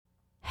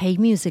Hey,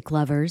 music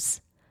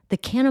lovers. The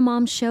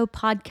Cannabis Show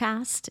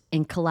podcast,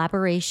 in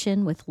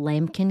collaboration with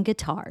Lambkin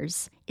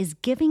Guitars, is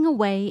giving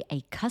away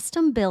a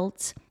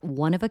custom-built,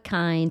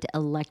 one-of-a-kind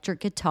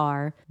electric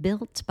guitar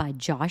built by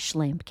Josh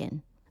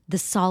Lambkin. The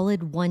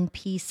solid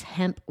one-piece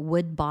hemp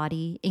wood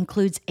body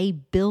includes a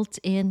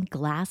built-in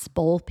glass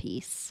bowl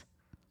piece.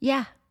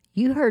 Yeah,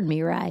 you heard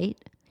me right.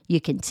 You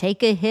can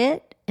take a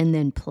hit and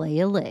then play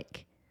a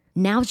lick.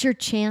 Now's your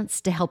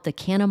chance to help the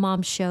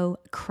Cannabis Show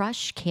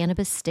crush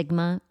cannabis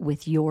stigma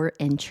with your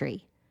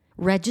entry.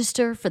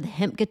 Register for the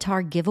hemp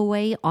guitar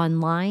giveaway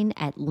online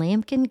at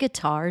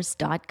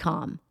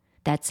lambkinguitars.com.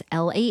 That's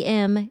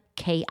LAMKIN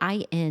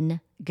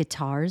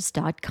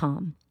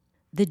guitars.com.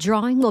 The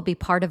drawing will be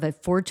part of a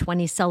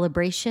 420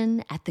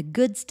 celebration at the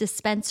Goods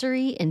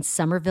Dispensary in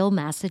Somerville,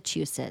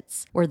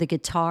 Massachusetts, where the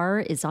guitar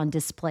is on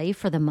display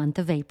for the month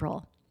of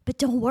April. But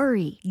don't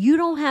worry, you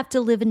don't have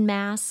to live in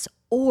Mass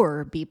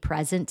or be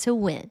present to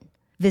win.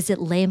 Visit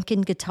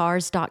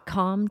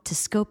lambkinguitars.com to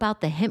scope out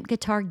the hemp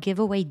guitar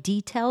giveaway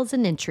details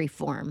and entry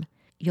form.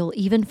 You'll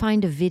even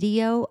find a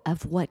video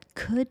of what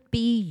could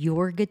be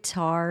your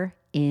guitar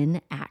in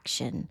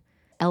action.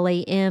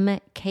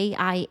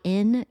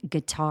 LAMKIN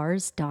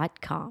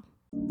guitars.com.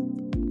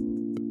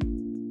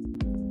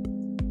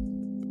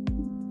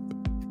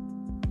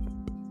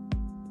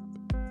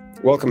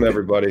 Welcome,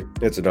 everybody.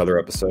 It's another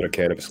episode of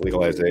Cannabis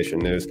Legalization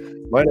News.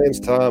 My name's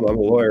Tom. I'm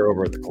a lawyer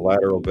over at the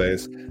Collateral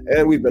Base,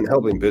 and we've been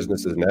helping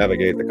businesses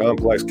navigate the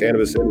complex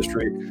cannabis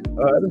industry.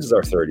 This is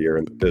our third year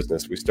in the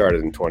business. We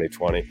started in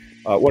 2020.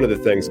 One of the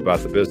things about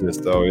the business,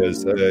 though,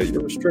 is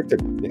you're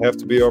restricted. You have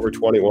to be over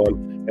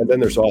 21, and then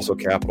there's also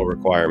capital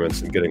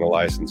requirements, and getting a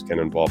license can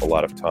involve a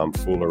lot of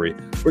tomfoolery.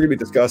 We're going to be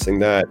discussing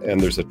that,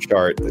 and there's a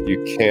chart that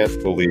you can't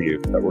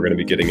believe that we're going to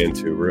be getting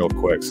into real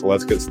quick. So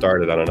let's get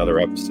started on another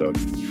episode.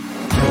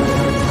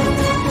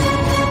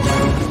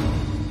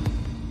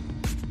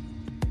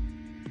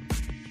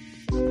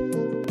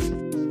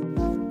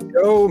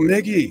 Yo,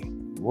 Miggy.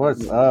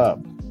 What's up?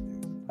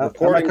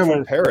 Reporting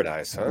from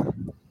paradise, huh?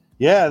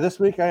 Yeah, this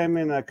week I am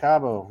in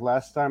Cabo.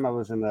 Last time I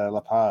was in La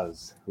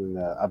Paz. And,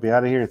 I'll be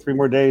out of here in 3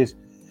 more days.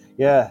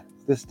 Yeah,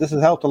 this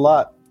has helped a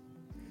lot.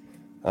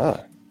 A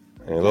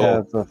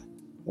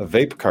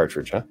vape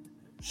cartridge, huh?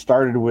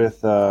 Started with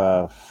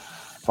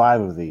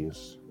 5 of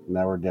these.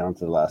 Now we're down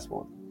to the last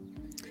one.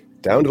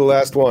 Down to the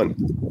last one.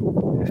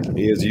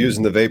 He is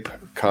using the vape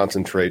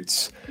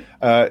concentrates.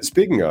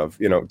 Speaking of,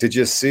 did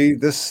you see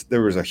this?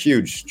 There was a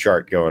huge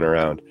chart going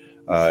around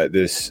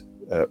this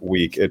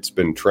week. It's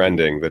been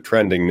trending. The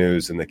trending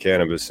news in the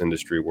cannabis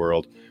industry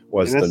world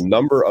was the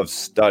number of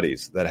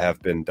studies that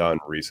have been done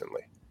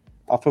recently.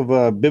 Off of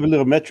a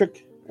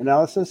bibliometric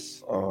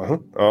analysis?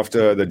 Off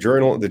to the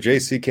journal, the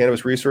JC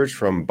Cannabis Research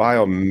from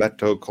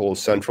Biomedical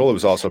Central. It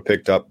was also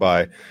picked up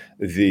by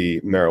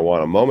the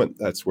Marijuana Moment.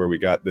 That's where we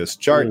got this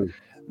chart.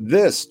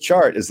 This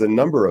chart is the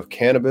number of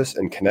cannabis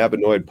and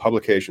cannabinoid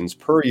publications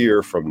per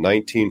year from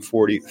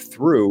 1940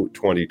 through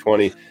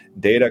 2020.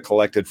 Data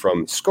collected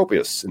from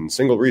Scopius in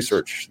single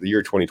research. The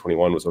year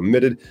 2021 was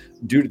omitted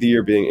due to the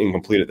year being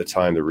incomplete at the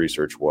time the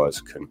research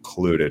was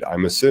concluded.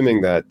 I'm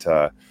assuming that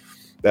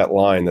that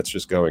line that's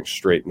just going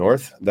straight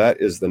north,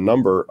 that is the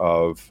number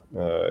of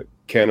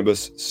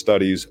cannabis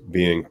studies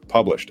being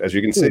published. As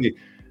you can see,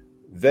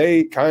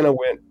 they kind of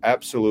went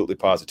absolutely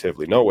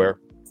positively nowhere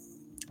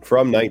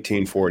from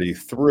 1940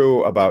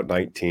 through about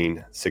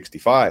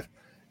 1965,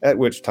 at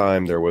which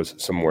time there was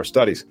some more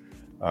studies.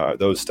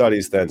 Those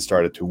studies then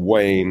started to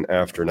wane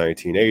after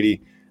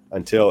 1980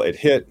 until it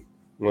hit,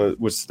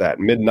 what's that,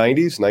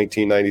 mid-90s,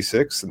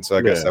 1996. And so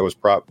I guess that was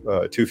Prop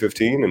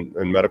 215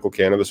 and medical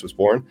cannabis was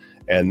born.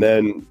 And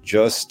then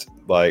just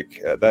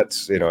like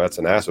that's an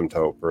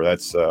asymptote, or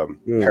that's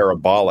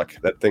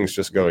parabolic. That thing's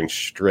just going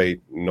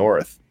straight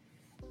north.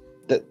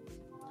 That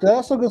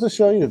also goes to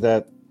show you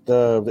that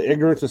the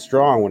ignorance is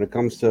strong when it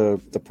comes to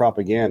the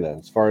propaganda,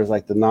 as far as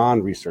like the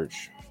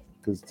non-research,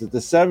 because the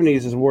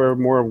 70s is where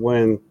more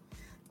when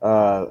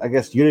I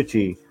guess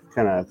unity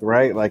kind of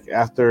right, like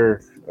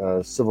after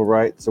civil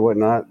rights or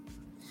whatnot.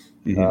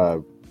 Do you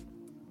know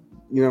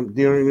what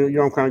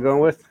I'm kind of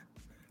going with?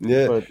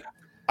 Yeah, but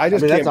I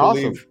can't believe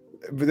awesome.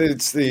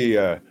 It's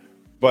the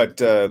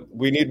but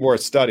we need more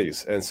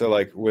studies, and so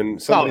like when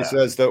somebody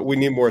says that we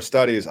need more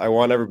studies, I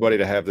want everybody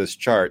to have this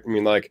chart.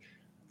 You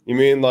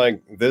mean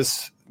like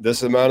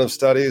this amount of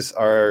studies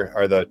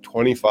are the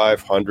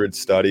 2,500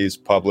 studies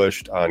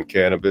published on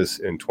cannabis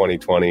in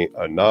 2020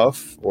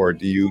 enough, or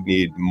do you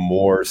need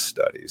more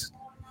studies?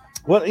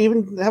 Well,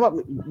 even how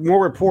about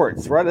more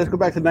reports, right? Let's go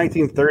back to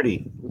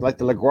 1930, like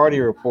the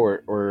LaGuardia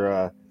report,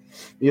 or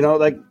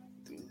like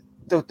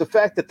the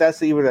fact that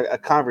that's even a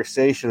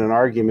conversation, an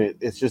argument,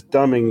 it's just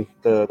dumbing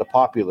the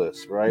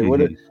populace, right?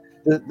 Mm-hmm.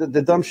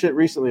 The dumb shit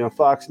recently on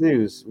Fox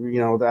News, I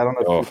don't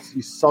know if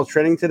you saw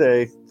trending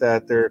today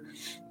that they're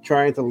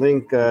trying to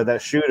link that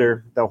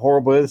shooter, that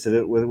horrible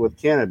incident with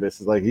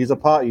cannabis. It's like he's a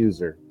pot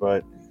user,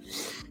 but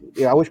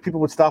I wish people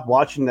would stop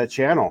watching that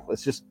channel.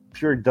 It's just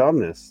pure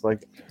dumbness.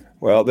 Like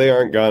Well, they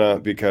aren't gonna,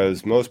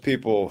 because most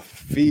people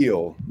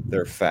feel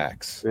their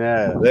facts.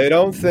 Yeah. They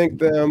don't think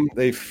them,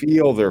 they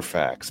feel their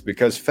facts,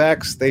 because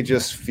facts, they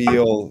just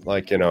feel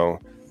like,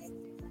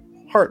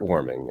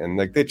 heartwarming, and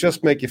like they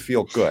just make you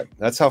feel good.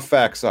 That's how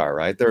facts are,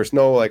 right? There's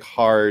no like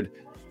hard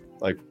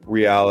like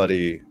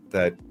reality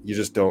that you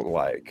just don't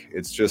like.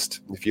 It's just,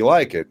 if you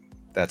like it,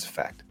 that's a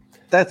fact.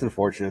 That's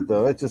unfortunate,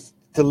 though. It's just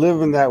to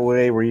live in that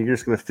way where you're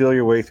just going to feel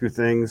your way through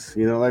things,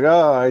 like,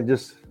 I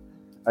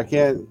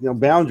can't,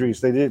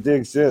 boundaries, they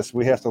exist.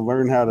 We have to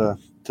learn how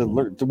to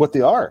learn to what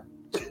they are,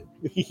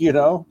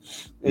 and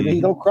then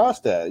you don't cross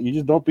that. You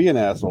just don't be an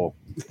asshole.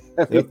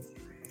 Yep.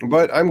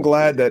 But I'm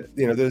glad that,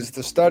 there's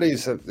the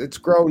studies, it's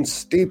grown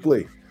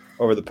steeply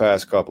over the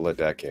past couple of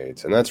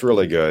decades, and that's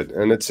really good.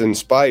 And it's in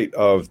spite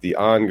of the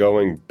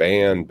ongoing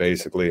ban,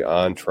 basically,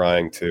 on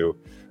trying to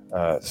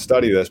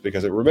study this,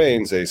 because it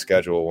remains a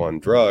Schedule I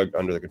drug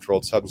under the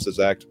Controlled Substances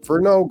Act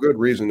for no good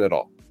reason at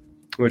all,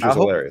 which is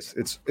hilarious.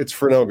 It's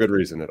for no good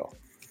reason at all.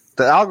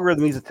 The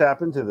algorithm needs to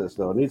tap into this,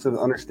 though. It needs to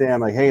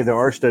understand, like, hey, there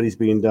are studies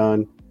being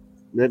done.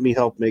 Let me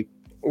help make.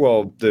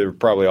 Well, they're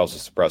probably also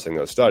suppressing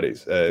those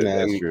studies.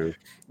 That's true.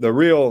 The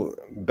real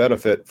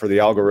benefit for the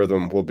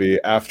algorithm will be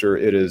after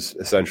it is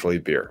essentially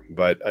beer.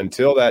 But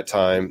until that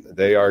time,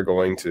 they are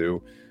going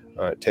to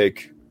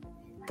take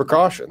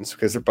precautions,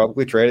 because they're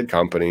publicly traded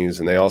companies,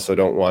 and they also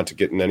don't want to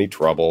get in any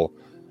trouble.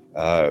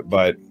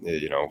 But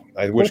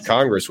I wish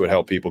Congress would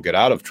help people get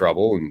out of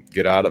trouble and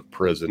get out of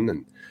prison,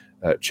 and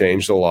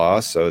change the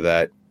law so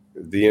that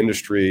the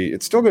industry,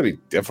 it's still going to be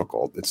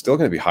difficult. It's still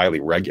going to be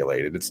highly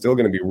regulated. It's still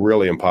going to be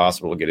really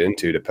impossible to get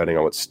into, depending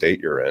on what state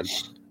you're in.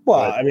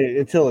 Well,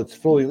 until it's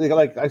fully legal.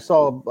 Like I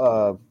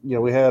saw,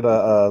 we had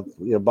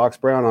Box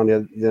Brown on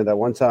that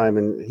one time,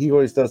 and he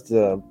always does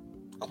the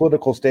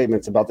political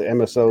statements about the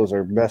MSOs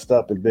are messed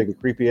up and big and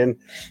creepy. And,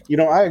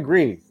 I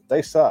agree.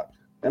 They suck.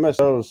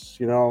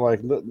 MSOs,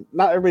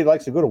 not everybody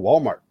likes to go to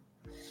Walmart.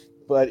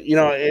 But,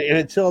 and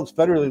until it's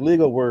federally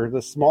legal where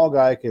the small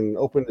guy can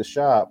open the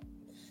shop,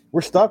 we're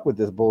stuck with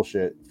this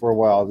bullshit for a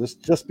while.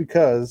 Just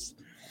because,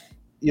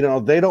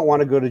 they don't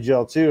want to go to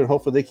jail too, and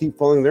hopefully they keep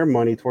funneling their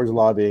money towards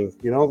lobbying.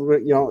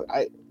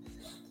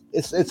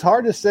 It's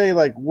hard to say,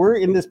 like, we're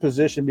in this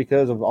position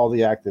because of all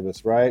the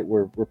activists, right?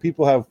 Where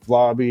people have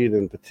lobbied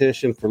and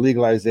petitioned for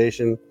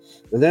legalization,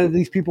 and then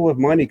these people with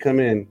money come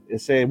in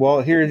and say,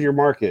 well, here's your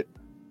market,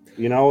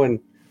 and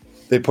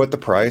they put the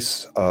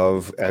price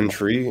of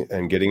entry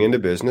and getting into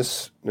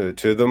business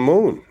to the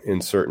moon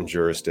in certain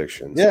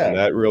jurisdictions. Yeah. And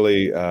that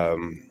really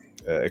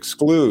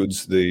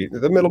excludes the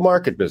middle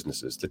market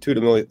businesses, the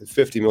 $2 to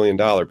 $50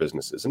 million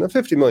businesses. And a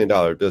 $50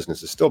 million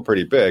business is still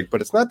pretty big, but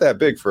it's not that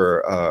big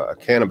for a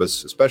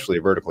cannabis, especially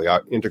a vertically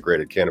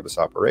integrated cannabis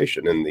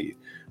operation in the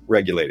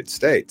regulated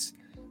states.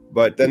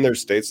 But then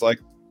there's states like,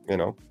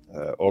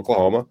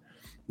 Oklahoma,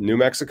 New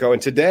Mexico,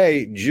 and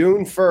today,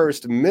 June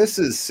 1st,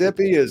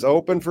 Mississippi is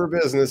open for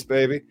business,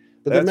 baby.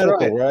 But they're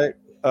medical, right?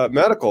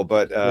 Medical,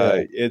 but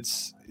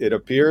it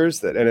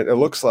appears that, and it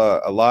looks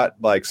a lot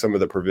like some of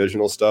the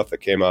provisional stuff that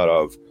came out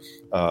of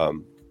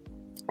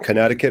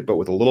Connecticut, but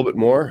with a little bit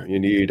more. You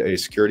need a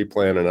security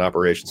plan and an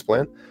operations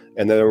plan.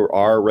 And there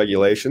are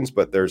regulations,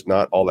 but there's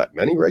not all that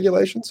many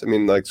regulations. I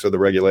mean, so the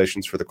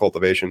regulations for the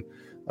cultivation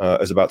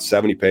is about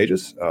 70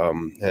 pages.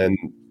 And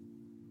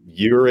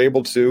you're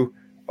able to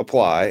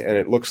apply, and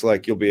it looks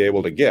like you'll be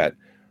able to get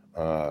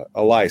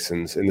a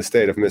license in the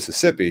state of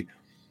Mississippi.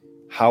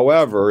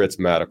 However, it's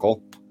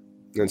medical.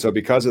 And so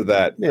because of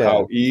that,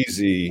 how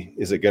easy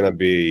is it going to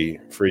be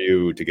for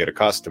you to get a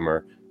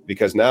customer?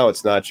 Because now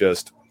it's not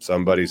just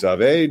somebody's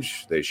of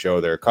age, they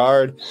show their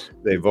card,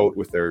 they vote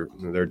with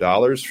their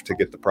dollars to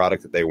get the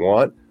product that they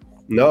want.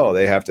 No,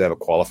 they have to have a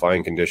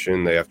qualifying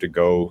condition. They have to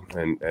go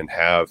and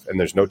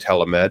there's no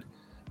telemed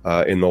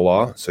in the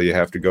law. So you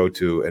have to go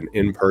to an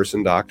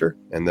in-person doctor,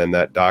 and then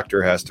that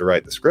doctor has to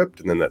write the script,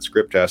 and then that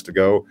script has to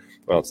go,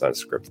 well, it's not a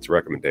script, it's a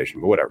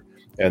recommendation, but whatever.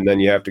 And then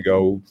you have to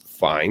go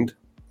find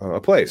a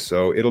place.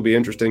 So it'll be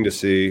interesting to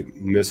see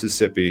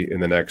Mississippi in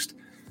the next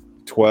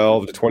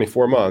 12 to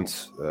 24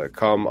 months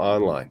come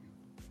online.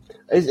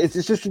 It's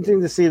just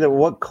interesting to see that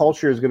what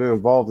culture is going to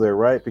evolve there,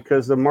 right?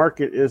 Because the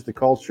market is the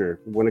culture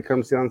when it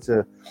comes down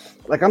to,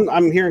 like,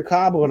 I'm here in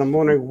Cabo, and I'm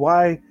wondering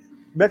why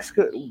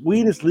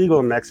weed is legal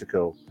in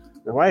Mexico.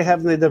 Why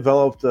haven't they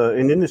developed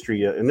an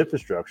industry yet, an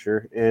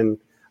infrastructure? And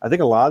I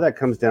think a lot of that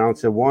comes down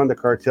to, one, the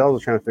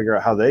cartels are trying to figure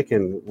out how they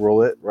can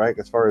rule it, right,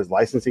 as far as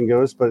licensing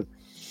goes. But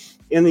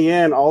in the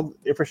end, all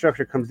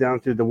infrastructure comes down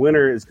to the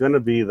winner is going to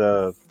be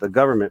the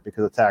government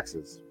because of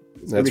taxes.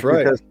 That's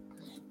right. Because,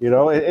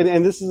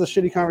 and this is a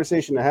shitty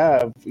conversation to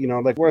have.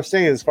 Like what I'm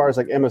saying, as far as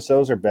like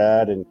MSOs are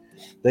bad and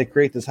they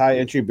create this high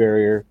entry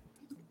barrier,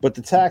 but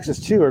the taxes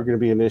too are going to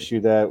be an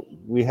issue that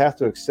we have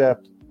to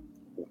accept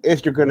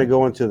if you're going to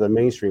go into the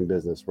mainstream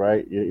business,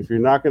 right? If you're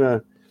not going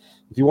to,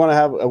 if you want to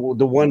have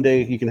the one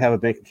day you can have a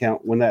bank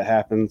account when that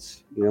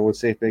happens, when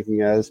safe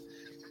banking is,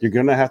 you're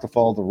going to have to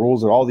follow the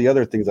rules and all the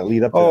other things that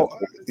lead up to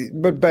that.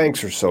 But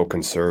banks are so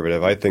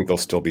conservative. I think they'll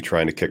still be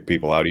trying to kick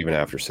people out even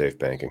after safe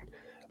banking.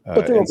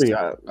 But there will be,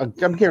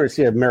 I'm curious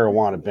to see a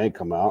marijuana bank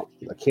come out,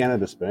 a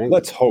cannabis bank.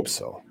 Let's hope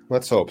so.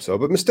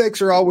 But mistakes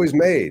are always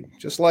made,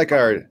 just like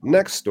our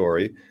next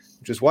story,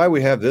 which is why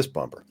we have this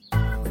bumper.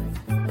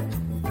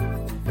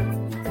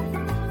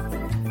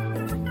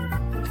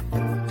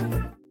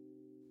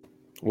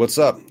 What's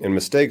up? In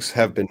mistakes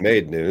have been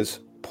made news,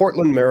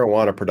 Portland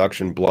marijuana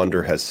production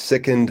blunder has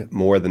sickened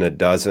more than a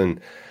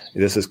dozen.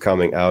 This is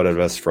coming out of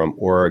us from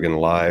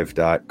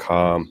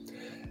OregonLive.com.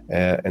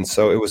 And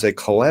so it was a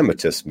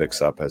calamitous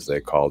mix-up, as they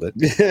called it.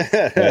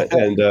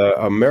 and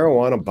a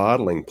marijuana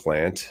bottling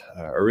plant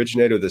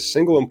originated with a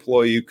single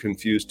employee who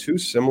confused two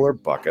similar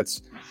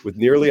buckets with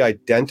nearly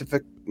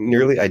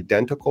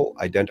identical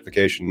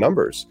identification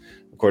numbers,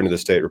 according to the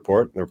state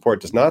report. The report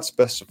does not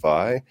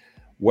specify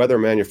whether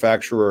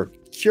manufacturer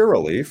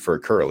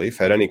Curaleaf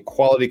had any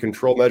quality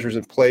control measures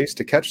in place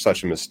to catch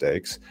such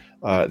mistakes.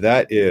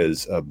 That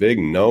is a big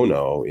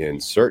no-no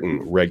in certain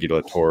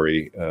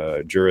regulatory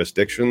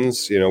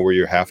jurisdictions, where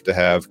you have to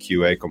have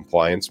QA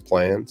compliance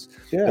plans.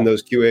 Yeah. And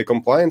those QA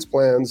compliance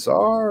plans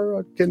are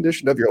a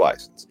condition of your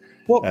license.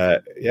 Well,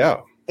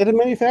 in the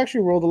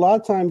manufacturing world, a lot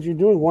of times you're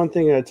doing one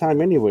thing at a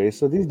time anyway.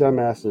 So these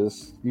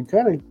dumbasses, you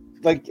kind of,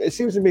 it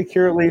seems to be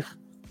Curaleaf,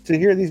 to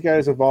hear these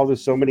guys involved in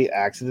so many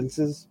accidents,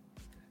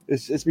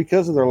 it's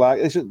because of their lack.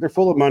 They're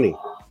full of money,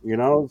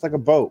 it's like a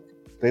boat.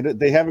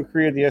 They haven't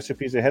created the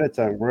SOPs ahead of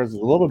time. Whereas the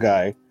little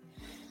guy,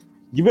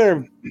 you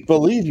better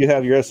believe you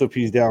have your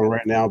SOPs down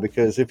right now,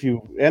 because if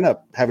you end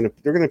up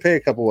they're going to pay a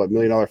couple $1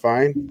 million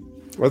fine.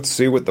 Let's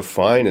see what the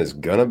fine is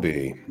going to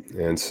be.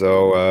 And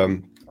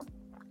so,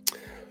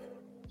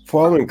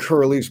 following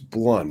Curaleaf's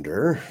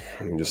blunder,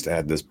 let me just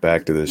add this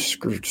back to this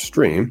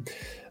stream.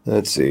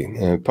 Let's see.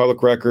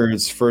 Public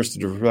records, first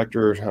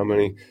director, how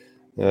many?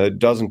 A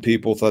dozen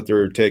people thought they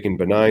were taking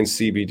benign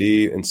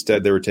CBD.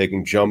 Instead, they were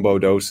taking jumbo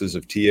doses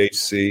of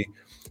THC.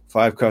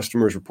 5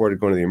 customers reported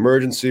going to the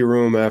emergency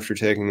room after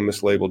taking the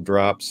mislabeled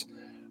drops.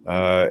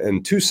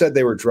 And 2 said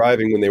they were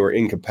driving when they were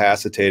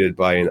incapacitated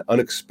by an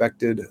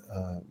unexpected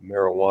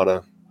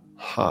marijuana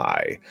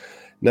high.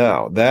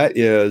 Now, that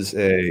is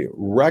a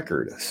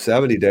record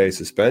 70-day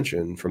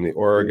suspension from the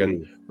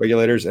Oregon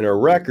regulators and a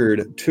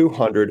record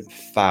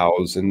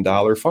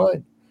 $200,000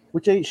 fine.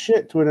 Which ain't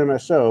shit to an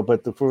MSO, but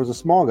if it was a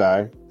small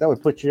guy, that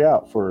would put you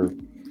out for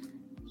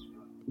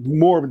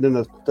more than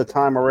the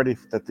time already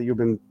that you've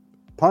been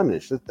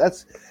punished.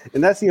 That's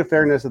the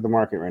unfairness of the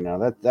market right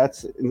now.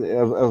 That's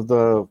of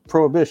the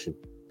prohibition.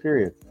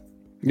 Period.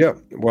 Yeah.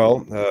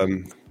 Well,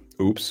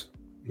 oops.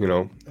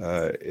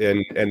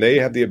 And they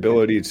have the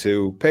ability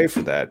to pay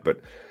for that.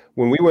 But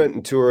when we went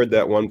and toured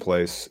that one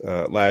place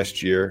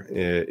last year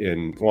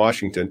in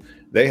Washington,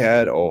 they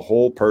had a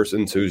whole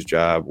person whose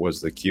job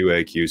was the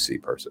QA/QC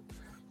person.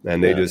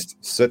 And they just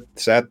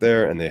sat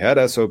there and they had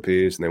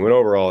SOPs and they went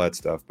over all that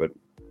stuff. But,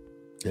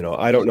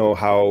 I don't know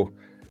how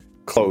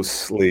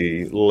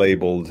closely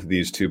labeled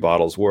these 2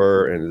 bottles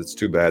were, and it's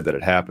too bad that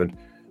it happened.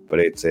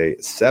 But it's a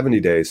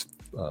 70-day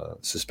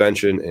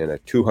suspension and a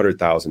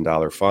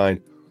 $200,000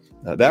 fine.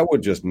 That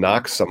would just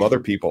knock some other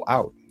people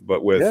out.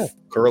 But with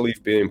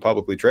Curaleaf being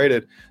publicly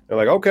traded, they're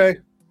like, okay,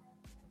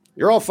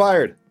 you're all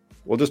fired.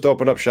 We'll just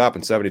open up shop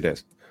in 70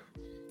 days.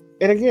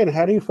 And again,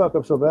 how do you fuck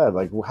up so bad?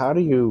 How do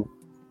you,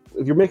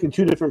 if you're making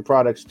 2 different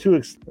products,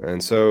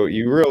 and so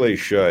you really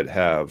should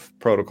have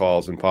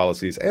protocols and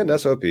policies and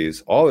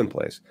SOPs all in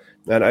place.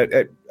 And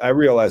I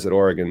realize that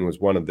Oregon was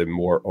one of the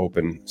more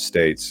open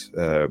states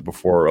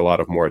before a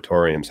lot of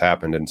moratoriums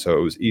happened. And so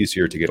it was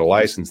easier to get a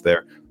license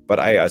there. But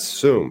I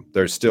assume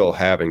they're still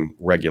having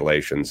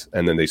regulations,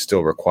 and then they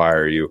still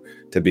require you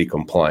to be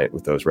compliant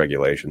with those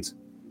regulations.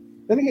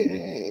 Then again,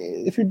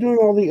 if you're doing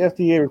all the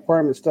FDA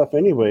requirement stuff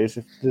anyways,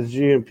 if the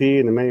GMP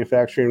and the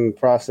manufacturing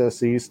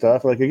processes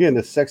stuff, again,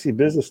 the sexy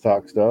business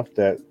talk stuff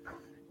that,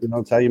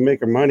 it's how you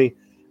make your money,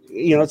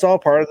 it's all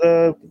part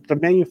of the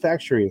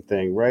manufacturing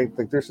thing, right?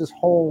 There's this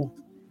whole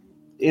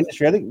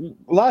industry. I think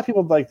a lot of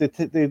people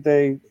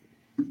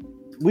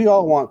we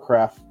all want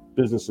craft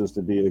businesses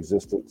to be in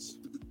existence.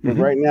 But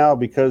right now,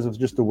 because of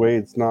just the way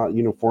it's not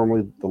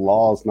uniformly, the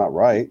law is not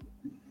right,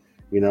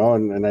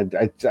 and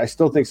I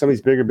still think some of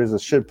these bigger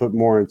businesses should put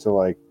more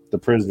into the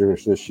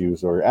prisoners'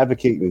 issues or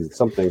advocating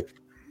something.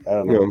 I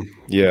don't know.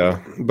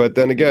 Yeah. But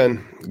then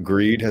again,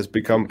 greed has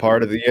become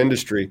part of the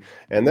industry,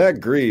 and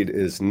that greed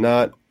is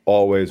not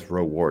always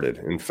rewarded.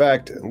 In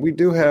fact, we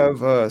do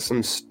have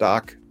some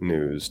stock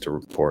news to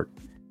report.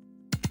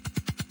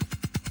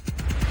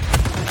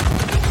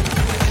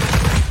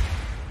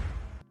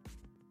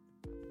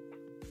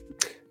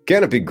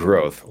 Canopy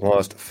Growth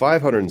lost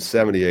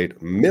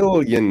 578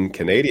 million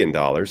Canadian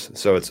dollars,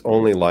 so it's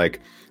only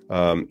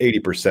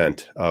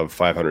 80% of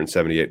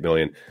 578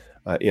 million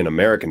in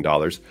American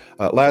dollars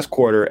last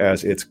quarter,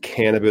 as its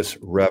cannabis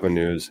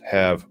revenues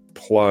have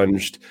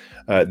plunged.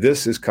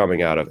 This is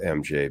coming out of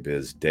MJ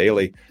Biz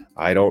Daily.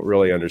 I don't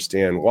really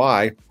understand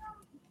why,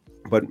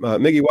 but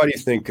Miggy, why do you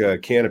think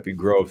Canopy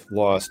Growth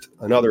lost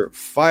another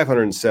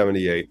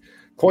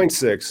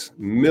 578.6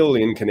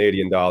 million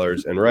Canadian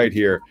dollars? And right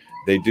here,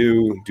 they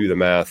do the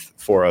math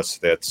for us.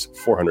 That's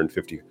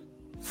 $450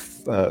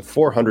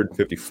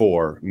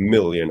 $454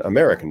 million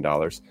American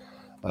dollars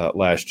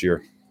last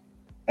year.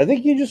 I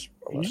think you just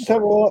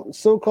have a lot of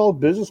so-called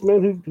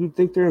businessmen who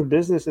think they're in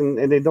business and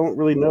they don't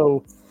really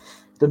know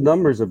the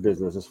numbers of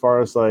business as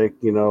far as like,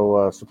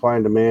 supply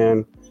and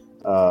demand.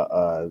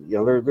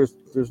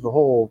 There's the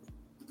whole,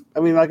 I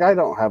mean, like I did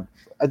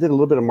a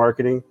little bit of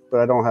marketing, but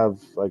I don't have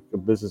like a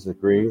business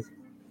degree.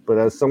 But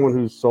as someone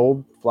who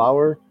sold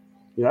flour,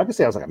 I can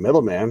say I was like a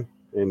middleman,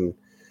 and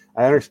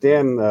I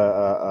understand,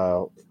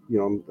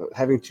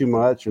 having too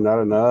much or not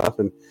enough,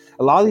 and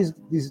a lot of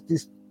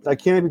these like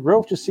cannabis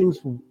growth just seems,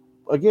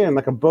 again,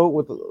 like a boat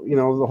with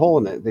the hole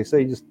in it. They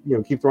say just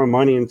keep throwing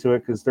money into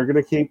it because they're going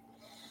to keep,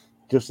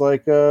 just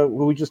like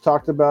what we just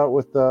talked about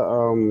with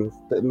the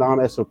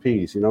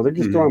non-SOPs. They're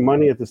just throwing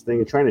money at this thing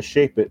and trying to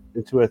shape it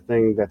into a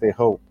thing that they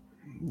hope.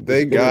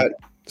 They got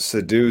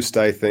seduced,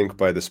 I think,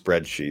 by the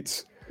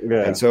spreadsheets.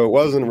 Yeah. And so it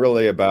wasn't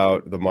really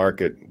about the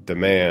market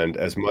demand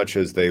as much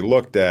as they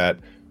looked at,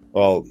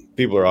 well,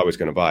 people are always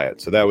going to buy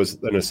it. So that was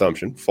an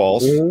assumption,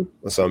 false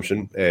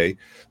assumption, A.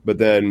 But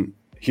then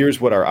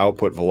here's what our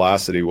output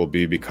velocity will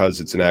be because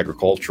it's an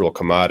agricultural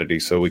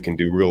commodity. So we can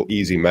do real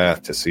easy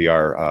math to see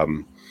our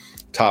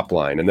top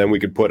line. And then we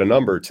could put a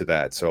number to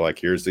that. So like,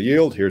 here's the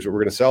yield. Here's what we're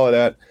going to sell it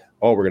at.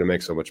 Oh, we're going to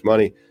make so much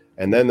money.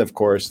 And then, of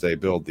course, they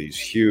build these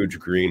huge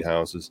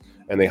greenhouses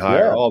and they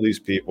hire all these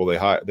people.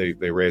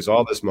 They raise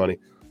all this money.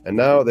 And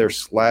now they're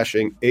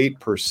slashing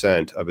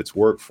 8% of its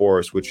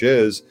workforce, which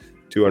is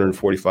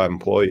 245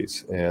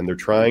 employees. And they're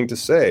trying to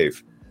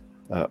save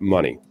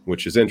money,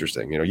 which is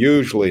interesting.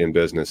 Usually in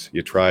business,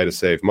 you try to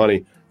save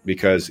money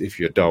because if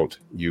you don't,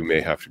 you may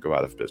have to go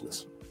out of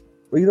business.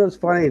 Well, it's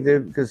funny,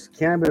 dude, because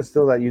cannabis is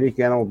still that unique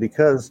animal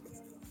because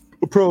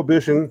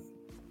prohibition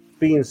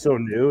being so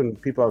new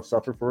and people have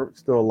suffered for it,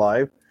 still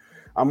alive.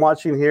 I'm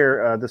watching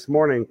here this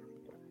morning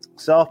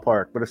South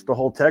Park, but it's the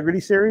whole Integrity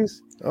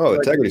series. Oh, the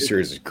Integrity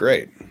series is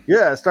great.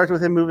 Yeah, it starts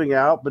with him moving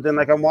out, but then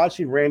like I'm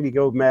watching Randy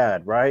go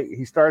mad, right?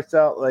 He starts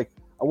out like,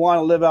 I want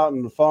to live out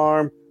in the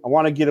farm. I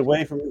want to get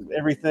away from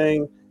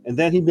everything. And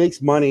then he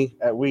makes money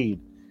at weed.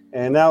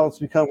 And now it's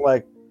become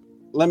like,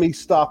 let me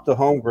stop the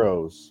home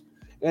grows.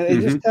 And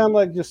it just kind of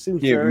like just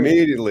seems he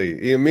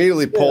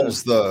immediately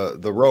pulls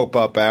the rope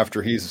up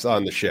after he's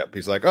on the ship.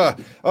 He's like,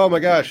 oh my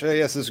gosh,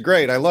 yes, this is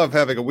great. I love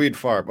having a weed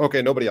farm.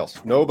 Okay, nobody else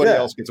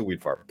gets a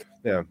weed farm.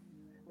 Yeah.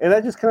 And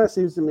that just kind of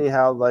seems to me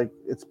how like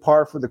it's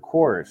par for the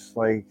course,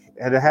 like,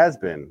 and it has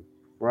been,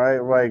 right?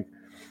 Like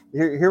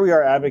here we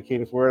are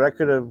advocating for it.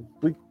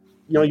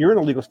 You're in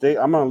a legal state.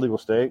 I'm in a legal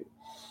state,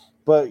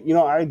 but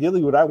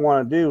ideally, what I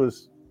want to do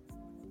is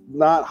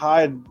not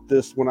hide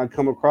this when I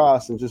come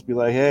across and just be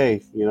like,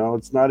 hey,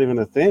 it's not even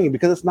a thing,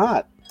 because it's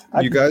not.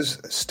 You guys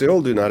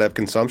still do not have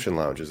consumption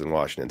lounges in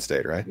Washington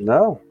State, right?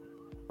 No.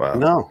 Wow.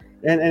 No.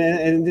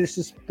 And there's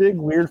this big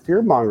weird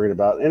fear mongering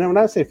about it. And when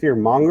I say fear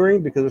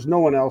mongering, because there's no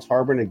one else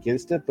harboring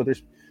against it, but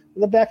there's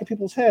in the back of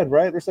people's head,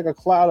 right? There's like a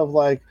cloud of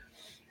like,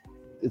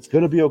 it's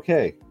going to be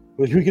okay.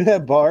 Like, we can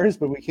have bars,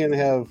 but we can't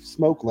have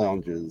smoke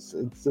lounges.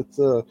 It's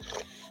a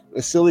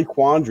silly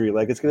quandary.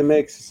 Like, it's going to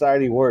make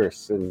society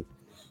worse. And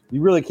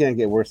you really can't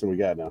get worse than we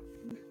got now.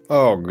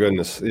 Oh,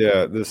 goodness.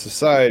 Yeah. The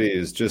society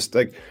is just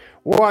like,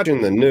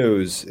 watching the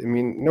news, I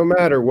mean, no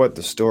matter what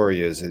the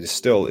story is, it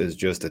still is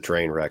just a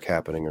train wreck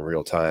happening in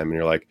real time. And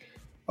you're like,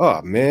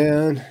 oh,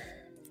 man.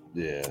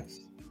 Yeah.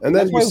 And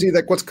then you see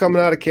like what's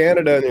coming out of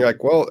Canada and you're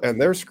like, well,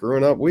 and they're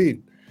screwing up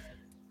weed.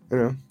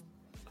 Well,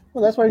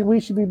 that's why we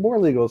should be more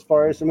legal as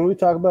far as, when we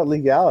talk about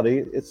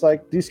legality, it's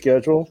like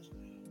deschedule.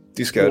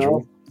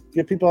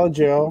 Get people out of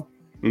jail.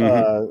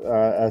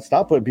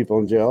 Stop putting people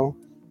in jail.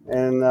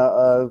 And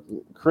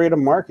create a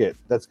market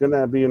that's going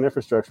to be an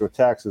infrastructure with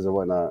taxes and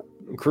whatnot.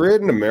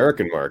 Create an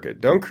American market.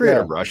 Don't create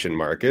a Russian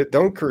market.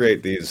 Don't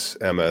create these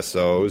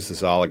MSOs,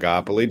 this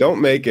oligopoly.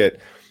 Don't make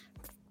it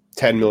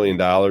 $10 million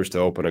to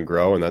open and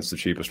grow, and that's the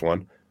cheapest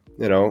one.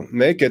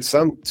 Make it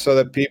so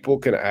that people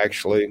can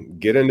actually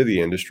get into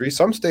the industry.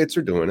 Some states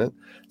are doing it.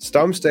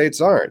 Some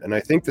states aren't. And I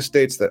think the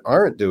states that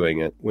aren't doing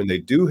it, when they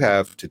do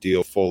have to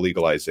deal full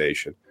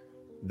legalization,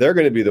 they're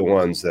going to be the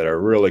ones that are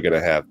really going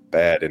to have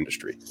bad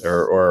industry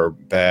or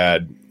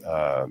bad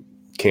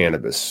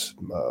cannabis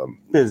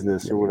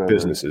business or whatever,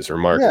 businesses or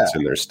markets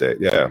in their state.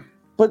 Yeah.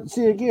 But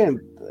see, again,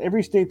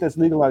 every state that's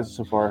legalized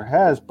so far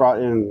has brought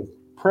in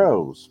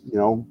pros,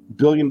 $1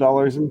 billion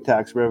in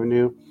tax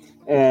revenue.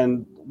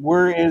 And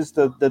where is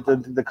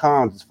the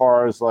cons as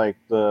far as like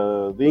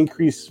the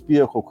increased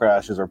vehicle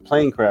crashes or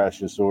plane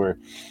crashes or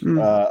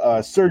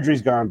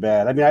surgery's gone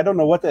bad? I mean, I don't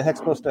know what the heck's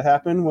supposed to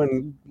happen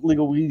when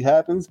legal weed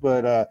happens,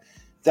 but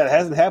that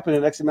hasn't happened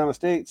in X amount of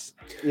states.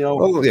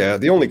 Well, yeah,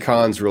 the only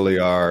cons really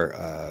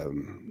are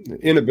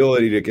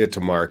inability to get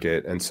to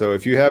market. And so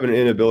if you have an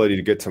inability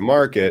to get to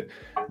market,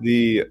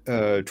 the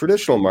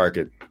traditional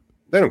market,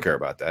 they don't care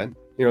about that.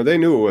 They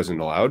knew it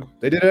wasn't allowed.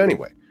 They did it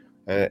anyway.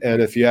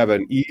 And if you have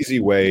an easy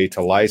way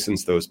to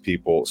license those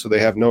people so they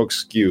have no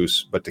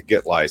excuse but to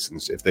get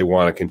licensed if they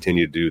want to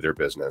continue to do their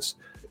business,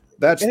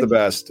 that's the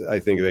best I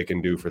think they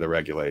can do for the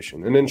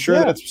regulation and ensure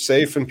that it's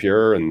safe and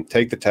pure and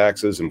take the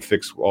taxes and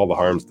fix all the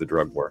harms of the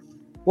drug war.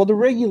 Well, the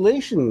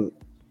regulation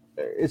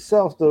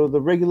itself, the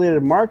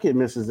regulated market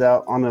misses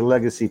out on the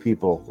legacy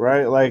people,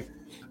 right? Like,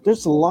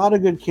 there's a lot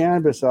of good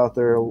cannabis out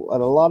there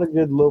at a lot of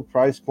good low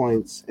price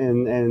points,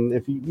 and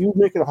if you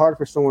make it hard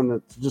for someone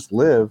to just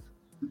live,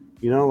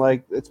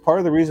 like it's part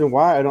of the reason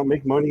why I don't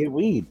make money at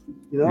weed.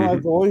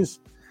 I've always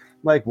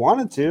like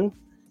wanted to,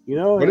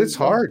 but it's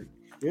hard.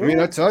 Yeah. I mean,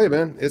 I tell you,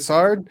 man, it's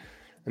hard,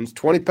 and it's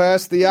 20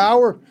 past the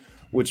hour,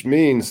 which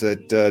means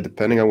that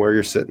depending on where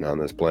you're sitting on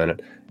this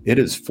planet, it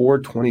is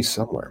 4:20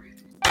 somewhere.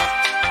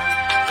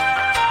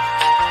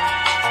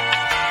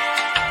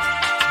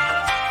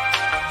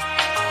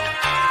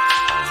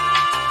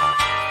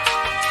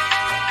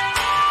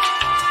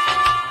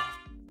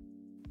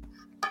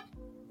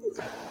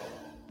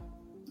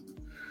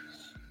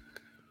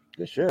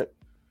 Good shit.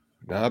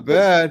 Not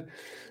bad.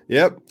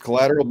 Yep.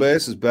 Collateral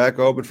Base is back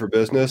open for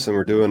business, and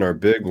we're doing our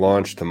big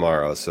launch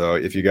tomorrow. So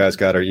if you guys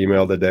got our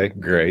email today,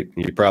 great.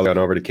 You probably went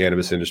over to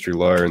Cannabis Industry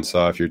Lawyer and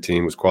saw if your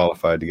team was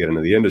qualified to get into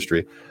the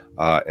industry,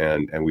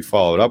 and we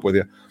followed up with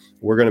you.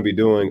 We're going to be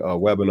doing a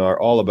webinar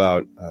all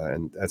about,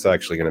 and that's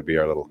actually going to be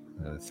our little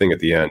thing at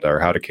the end, our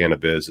How to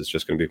Cannabis is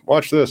just going to be,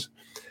 watch this.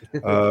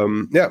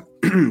 Yeah.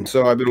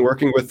 So I've been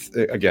working with,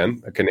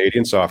 again, a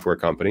Canadian software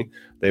company.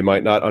 They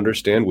might not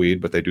understand weed,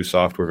 but they do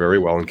software very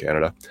well in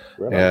Canada.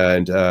 Right.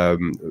 And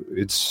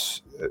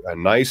it's a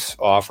nice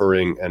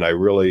offering, and I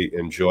really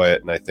enjoy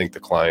it. And I think the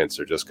clients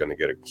are just going to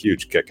get a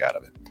huge kick out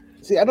of it.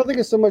 See, I don't think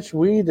it's so much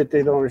weed that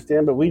they don't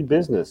understand, but weed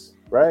business,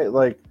 right?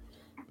 Like,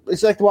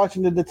 it's like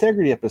watching the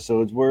Integrity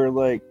episodes where,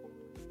 like,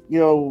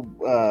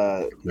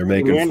 they're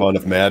making fun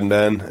of Mad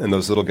Men and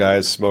those little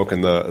guys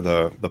smoking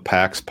the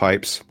PAX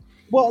pipes.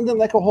 Well, and then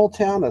like a whole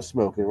town that's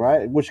smoking,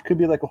 right? Which could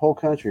be like a whole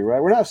country, right?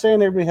 We're not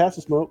saying everybody has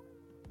to smoke.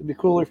 It'd be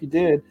cooler if you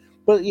did.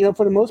 But,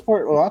 for the most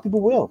part, a lot of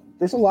people will.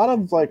 There's a lot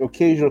of, like,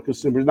 occasional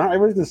consumers. Not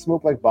everybody's going to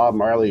smoke like Bob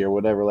Marley or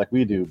whatever like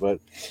we do, but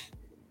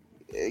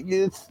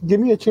give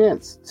me a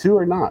chance, to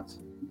or not.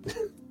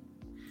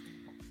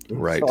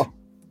 Right. So,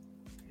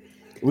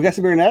 we got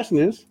some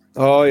international news.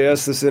 Oh,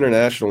 yes, this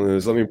international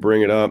news. Let me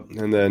bring it up.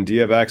 And then, do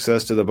you have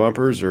access to the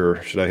bumpers,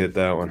 or should I hit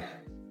that one?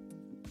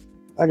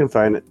 I can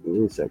find it. Give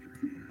me a second.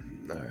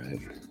 All right.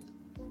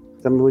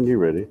 Tell me when you're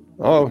ready.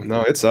 Oh,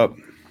 no, it's up.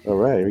 All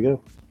right, here we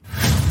go.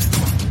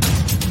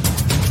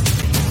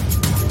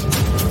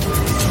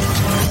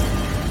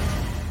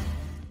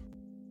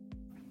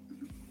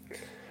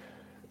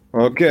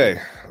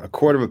 Okay. A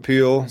court of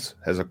appeals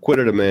has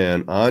acquitted a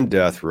man on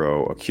death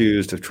row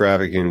accused of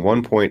trafficking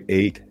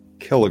 1.8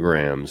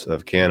 kilograms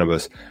of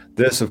cannabis.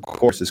 This, of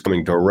course, is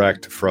coming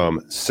direct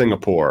from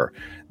Singapore,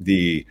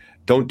 the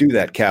don't do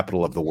that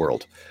capital of the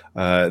world.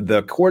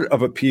 The Court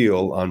of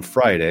Appeal on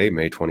Friday,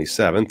 May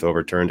 27th,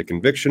 overturned a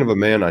conviction of a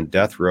man on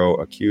death row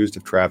accused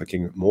of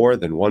trafficking more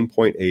than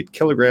 1.8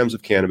 kilograms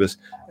of cannabis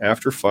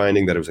after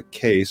finding that it was a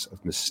case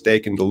of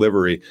mistaken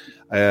delivery.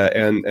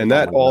 And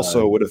that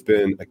also would have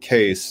been a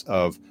case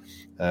of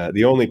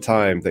the only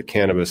time that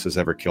cannabis has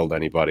ever killed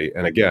anybody.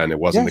 And again, it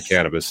wasn't the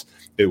cannabis,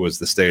 it was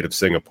the state of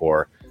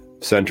Singapore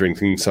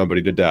sentencing somebody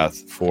to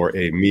death for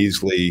a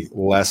measly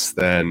less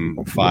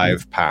than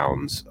 5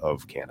 pounds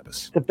of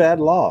cannabis. It's a bad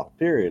law,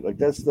 period. Like,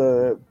 that's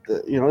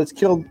it's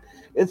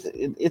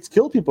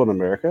killed people in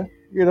America.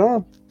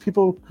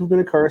 People who've been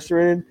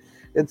incarcerated.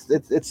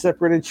 It's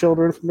separated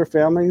children from their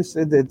families.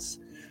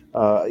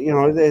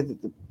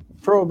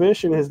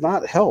 Prohibition has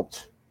not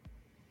helped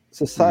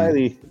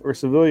society or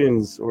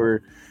civilians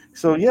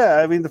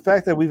the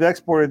fact that we've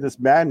exported this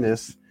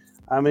madness.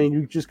 I mean,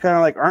 you just kind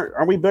of like,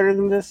 aren't we better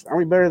than this? Aren't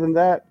we better than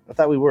that? I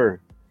thought we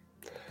were.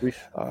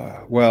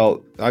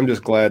 Well, I'm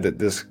just glad that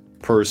this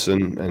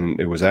person, and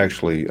it was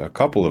actually a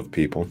couple of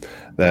people,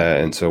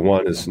 and so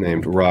one is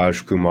named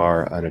Raj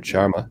Kumar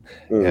Anacharma,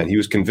 and he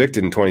was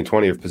convicted in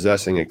 2020 of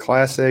possessing a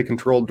Class A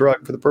controlled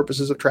drug for the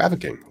purposes of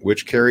trafficking,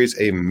 which carries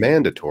a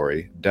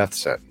mandatory death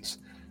sentence.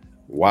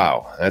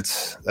 Wow,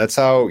 that's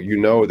how you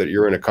know that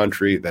you're in a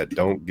country that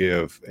don't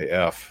give a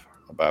F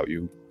about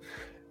you.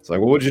 It's like,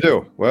 well, what'd you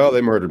do? Well,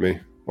 they murdered me.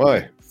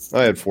 Why?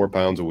 I had 4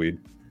 pounds of weed.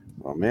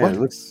 Oh man,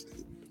 at least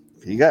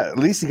you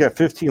got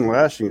 15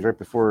 lashings right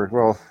before.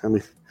 Well, I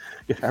mean,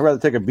 I'd rather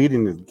take a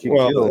beating than keep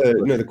killed.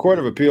 The Court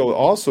of Appeal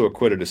also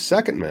acquitted a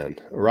second man,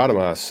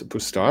 Radamas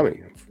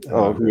Pustami,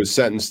 who was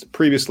sentenced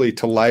previously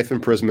to life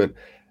imprisonment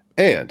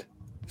and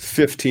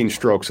 15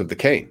 strokes of the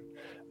cane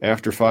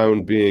after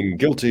found being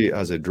guilty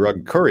as a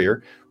drug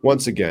courier.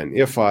 Once again,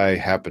 if I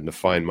happen to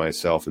find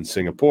myself in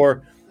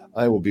Singapore,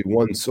 I will be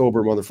one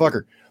sober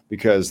motherfucker,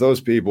 because those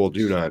people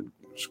do not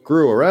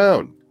screw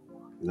around.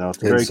 No, it's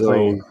very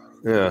clean.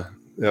 Yeah,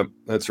 yep,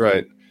 that's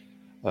right.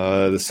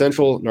 The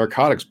Central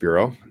Narcotics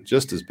Bureau,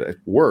 just as bad,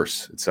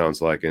 worse, it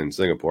sounds like, in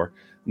Singapore,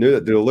 knew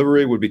that the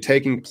delivery would be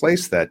taking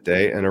place that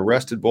day and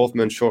arrested both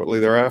men shortly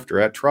thereafter.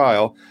 At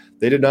trial,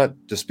 they did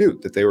not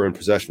dispute that they were in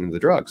possession of the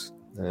drugs.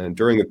 And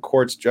during the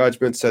court's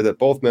judgment, said that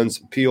both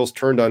men's appeals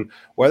turned on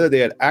whether they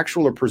had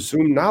actual or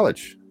presumed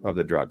knowledge of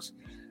the drugs.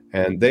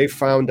 And they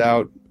found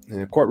out,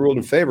 and the court ruled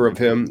in favor of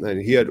him, that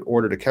he had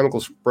ordered a chemical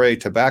spray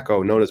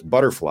tobacco known as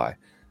Butterfly,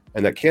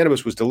 and that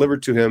cannabis was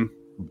delivered to him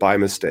by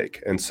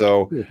mistake. And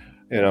so,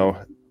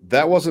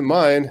 that wasn't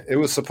mine. It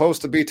was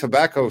supposed to be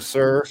tobacco,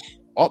 sir.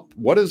 Oh,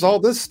 what is all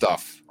this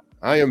stuff?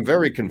 I am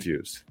very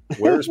confused.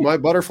 Where's my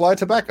butterfly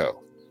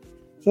tobacco?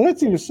 So that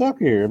seems to suck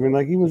here. I mean,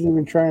 like he wasn't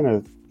even trying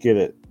to get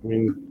it. I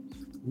mean,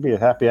 it'd be a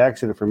happy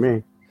accident for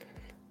me.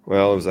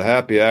 Well, it was a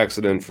happy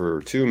accident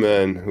for two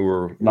men who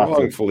were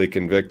wrongfully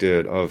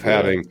convicted of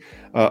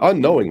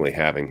unknowingly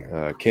having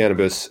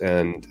cannabis,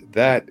 and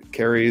that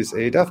carries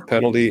a death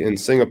penalty in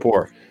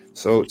Singapore.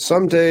 So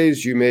some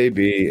days you may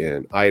be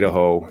in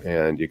Idaho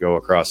and you go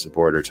across the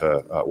border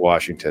to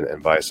Washington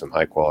and buy some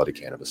high quality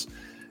cannabis.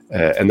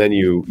 And then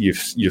you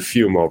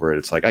fume over it.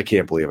 It's like, I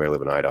can't believe I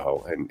live in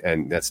Idaho.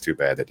 And that's too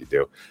bad that you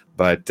do.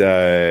 But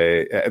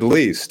at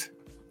least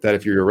that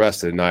if you're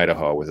arrested in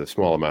Idaho with a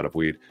small amount of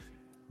weed,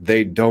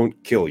 they don't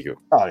kill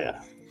you. Oh,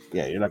 yeah.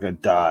 Yeah, you're not going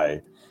to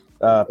die.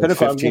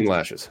 15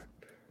 lashes.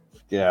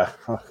 Yeah.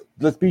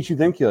 Let's beat you,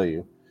 then kill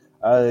you.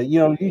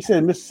 You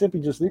said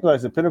Mississippi just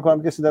legalized it. Pinnacle,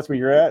 I'm guessing that's where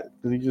you're at?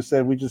 Because you just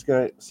said we just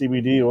got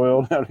CBD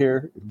oil out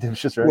here.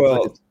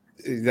 Well,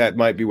 that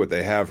might be what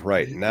they have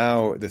right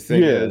now. The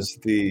thing is,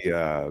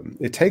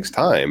 it takes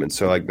time. And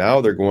so like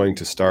now they're going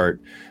to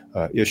start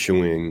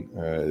issuing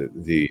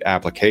the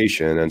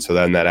application. And so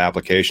then that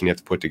application you have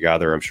to put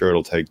together. I'm sure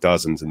it'll take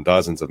dozens and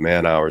dozens of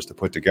man hours to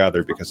put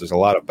together because there's a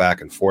lot of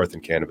back and forth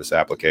in cannabis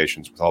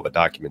applications with all the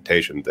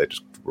documentation they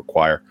just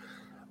require.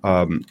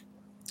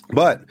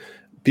 But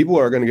people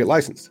are going to get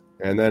licensed.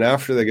 And then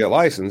after they get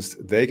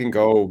licensed, they can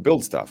go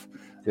build stuff.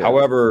 Yeah.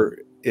 However,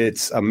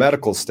 it's a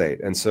medical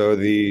state. And so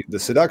the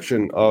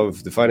seduction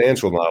of the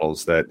financial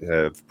models that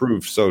have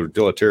proved so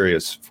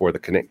deleterious for the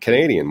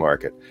Canadian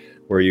market,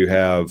 where you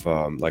have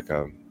like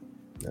a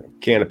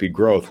Canopy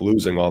Growth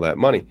losing all that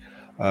money,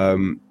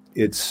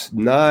 it's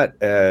not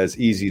as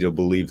easy to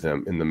believe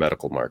them in the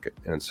medical market.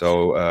 And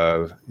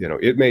so,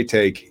 it may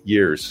take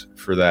years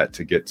for that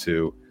to get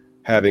to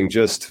having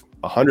just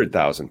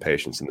 100,000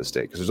 patients in the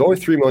state, because there's only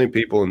 3 million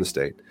people in the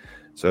state.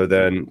 So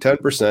then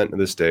 10% of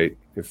the state,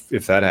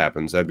 if that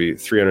happens, that'd be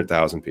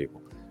 300,000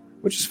 people,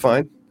 which is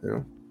fine.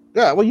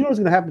 Yeah, well, you know what's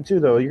going to happen too,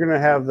 though. You're going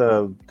to have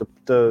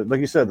the like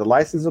you said, the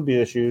license will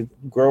be issued,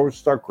 growers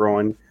start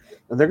growing,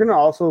 and they're going to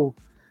also,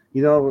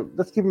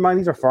 let's keep in mind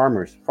these are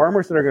farmers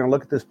that are going to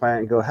look at this plant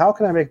and go, how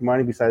can I make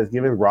money besides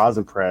giving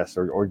rosin press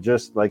or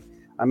just like,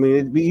 I mean,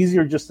 it'd be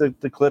easier just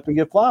to clip and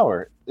get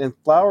flour. And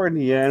flour in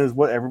the end is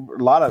what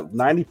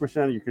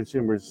 90% of your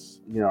consumers,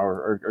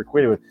 are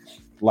equated with.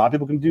 A lot of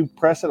people can do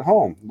press at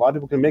home. A lot of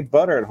people can make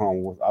butter at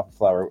home off of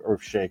flour or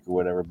shake or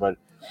whatever. But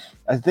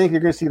I think you're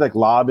going to see like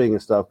lobbying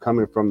and stuff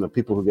coming from the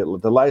people who get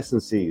the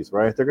licensees,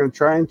 right? They're going to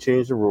try and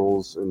change the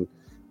rules. And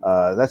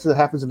that's what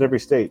happens in every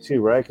state too,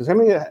 right? Because how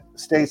many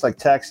states like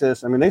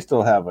Texas, I mean, they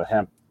still have a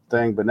hemp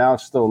thing, but now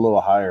it's still a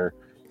little higher.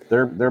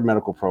 Their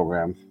medical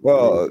program.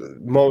 Well,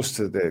 most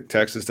of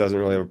Texas doesn't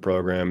really have a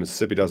program.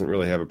 Mississippi doesn't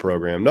really have a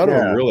program. None of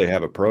them really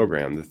have a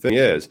program. The thing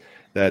is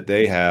that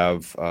they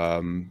have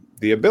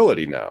the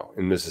ability now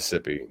in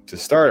Mississippi to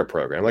start a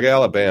program. Like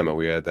Alabama,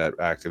 we had that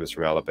activist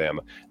from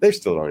Alabama. They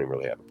still don't even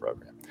really have a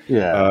program.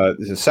 Yeah.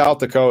 South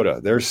Dakota,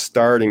 they're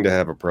starting to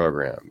have a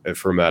program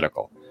for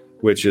medical,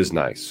 which is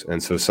nice.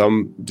 And so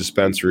some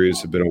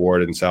dispensaries have been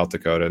awarded in South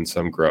Dakota and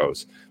some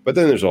grows. But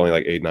then there's only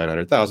like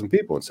 900,000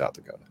 people in South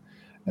Dakota.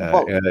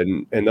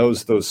 And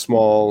those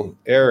small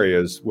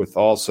areas with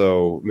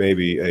also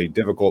maybe a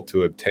difficult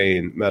to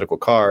obtain medical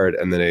card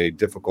and then a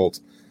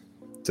difficult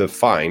to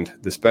find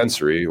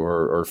dispensary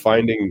or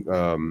finding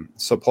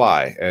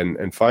supply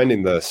and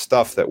finding the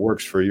stuff that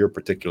works for your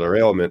particular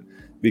ailment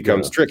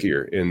becomes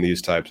trickier in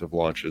these types of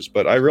launches.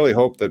 But I really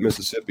hope that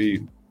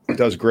Mississippi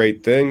does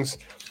great things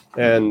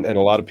and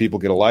a lot of people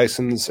get a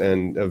license,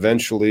 and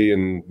eventually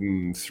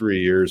in 3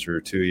 years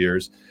or 2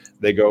 years,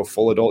 they go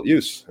full adult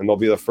use, and they'll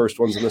be the first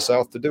ones in the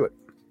South to do it.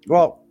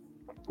 Well,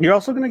 you're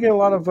also going to get a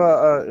lot of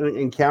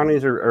in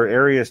counties or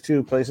areas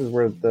too, places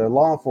where the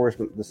law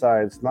enforcement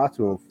decides not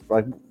to,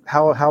 like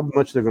how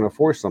much they're going to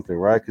force something,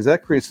 right? Because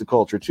that creates the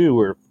culture too,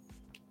 where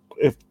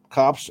if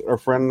cops are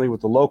friendly with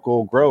the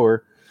local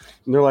grower,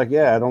 and they're like,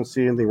 yeah, I don't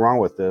see anything wrong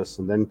with this,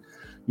 and then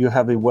you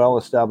have a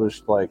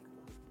well-established like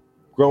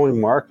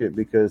growing market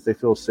because they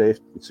feel safe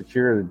and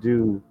secure to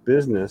do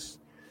business.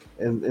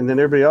 And then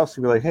everybody else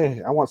can be like,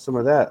 hey, I want some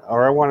of that,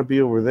 or I want to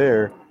be over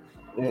there.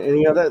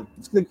 And that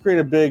it's going to create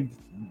a big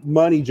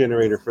money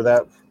generator for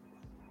that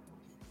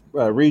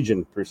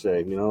region per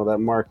se, that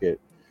market.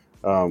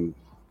 And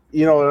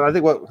I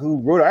think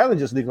Rhode Island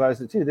just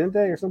legalized it too, didn't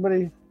they? Or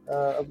somebody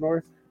up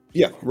north?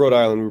 Yeah, Rhode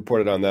Island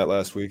reported on that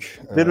last week.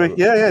 Did we?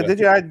 Yeah. Did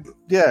you? I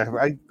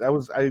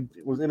was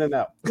in and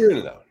out. You're in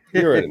and out.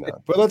 You're in and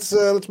out. But let's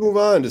move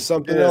on to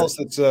something else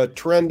that's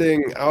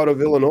trending out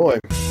of Illinois.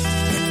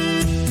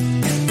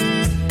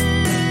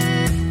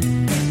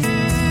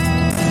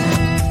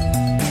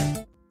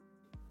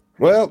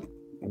 Well,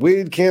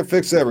 weed can't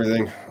fix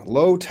everything.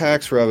 Low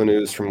tax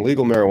revenues from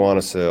legal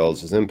marijuana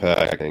sales is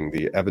impacting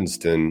the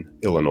Evanston,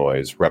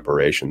 Illinois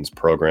reparations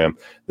program.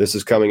 This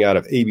is coming out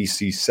of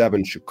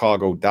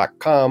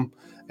ABC7Chicago.com,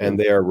 and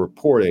they are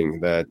reporting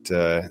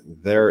that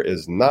there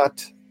is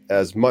not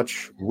as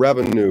much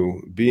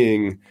revenue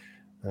being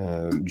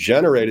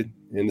generated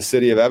in the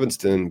city of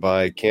Evanston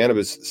by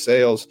cannabis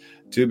sales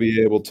to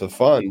be able to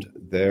fund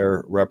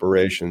their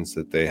reparations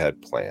that they had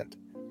planned.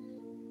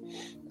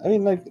 I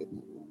mean, like,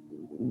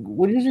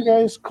 what is your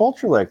guys'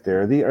 culture like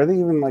there? Are they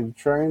even like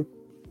trying?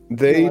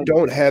 They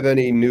don't have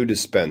any new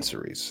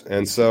dispensaries.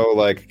 And so,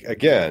 like,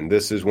 again,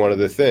 this is one of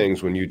the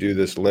things when you do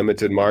this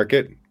limited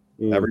market,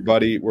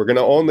 everybody, we're going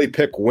to only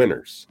pick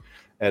winners.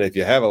 And if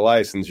you have a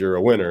license, you're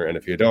a winner. And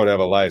if you don't have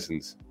a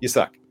license, you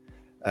suck.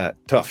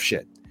 Tough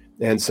shit.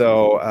 And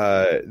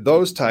so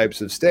those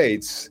types of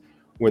states,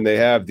 when they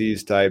have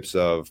these types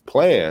of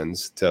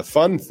plans to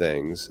fund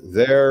things,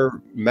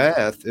 their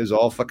math is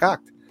all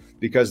fakaked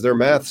because their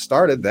math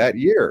started that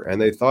year.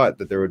 And they thought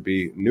that there would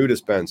be new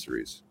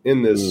dispensaries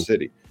in this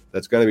city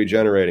that's going to be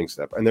generating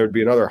stuff. And there would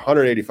be another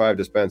 185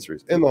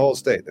 dispensaries in the whole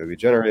state that would be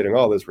generating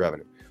all this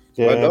revenue.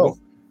 Yeah. But no,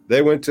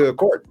 they went to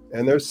court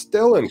and they're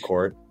still in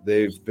court.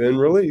 They've been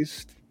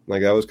released.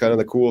 Like, that was kind of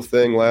the cool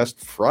thing. Last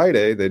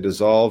Friday, they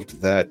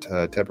dissolved that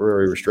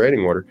temporary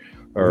restraining order,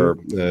 or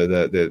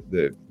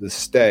the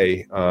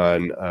stay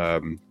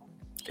on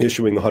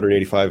issuing the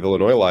 185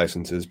 Illinois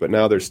licenses. But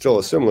now there's still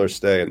a similar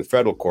stay in the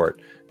federal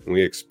court. And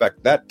we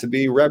expect that to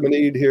be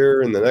remedied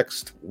here in the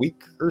next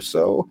week or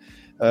so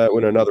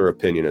when another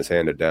opinion is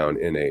handed down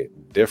in a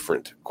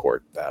different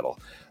court battle.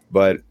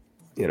 But,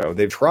 you know,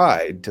 they've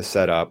tried to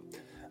set up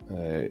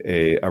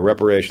a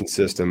reparation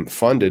system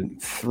funded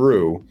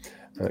through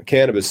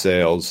cannabis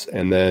sales,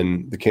 and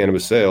then the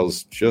cannabis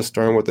sales just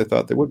aren't what they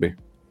thought they would be.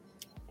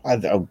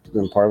 And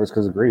part of it's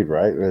because of greed,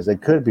 right? Because they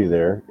could be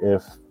there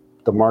if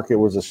the market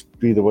was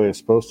be the way it's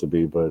supposed to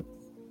be. But,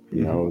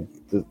 you know,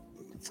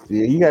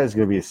 you guys are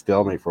going to be a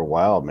stalemate for a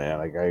while, man.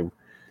 Like, I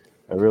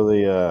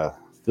really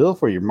feel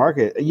for your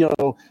market. You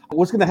know,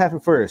 what's going to happen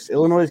first?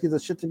 Illinois gets the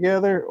shit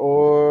together,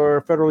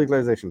 or federal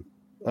legalization?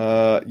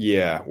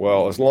 Yeah,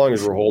 well, as long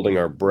as we're holding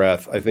our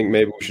breath, I think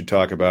maybe we should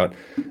talk about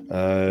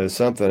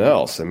something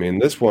else. I mean,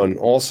 this one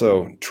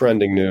also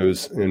trending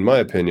news, in my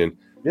opinion.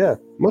 Yeah.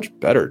 Much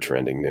better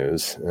trending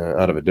news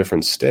out of a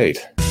different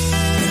state.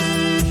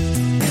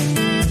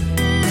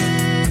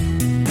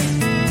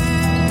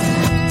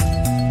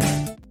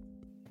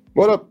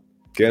 What up?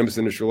 Cannabis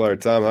industry lawyer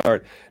Tom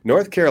Howard.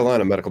 North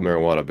Carolina medical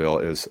marijuana bill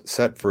is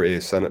set for a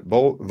Senate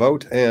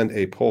vote, and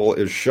a poll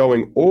is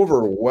showing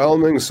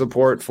overwhelming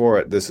support for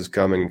it. This is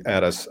coming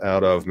at us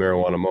out of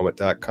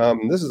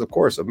marijuanamoment.com. And this is, of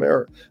course, a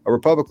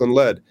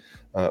Republican-led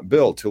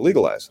bill to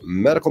legalize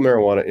medical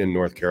marijuana in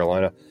North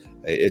Carolina.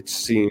 It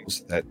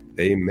seems that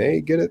they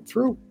may get it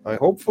through.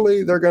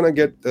 Hopefully, they're going to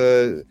get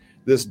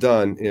this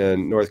done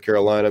in North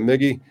Carolina.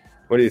 Miggy,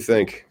 what do you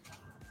think?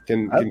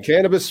 Can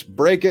cannabis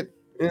break it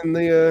in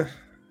the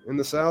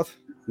South?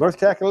 North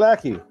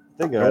Kakalaki.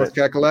 North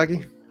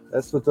Kakalaki?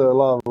 That's what the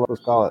law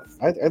of call it.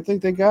 I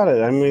think they got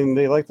it. I mean,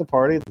 they like to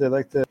party. They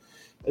like to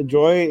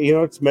enjoy, you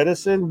know, it's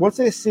medicine. Once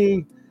they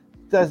see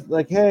that,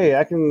 like, hey,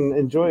 I can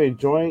enjoy a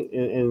joint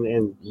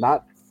and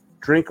not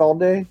drink all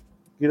day,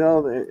 you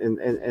know,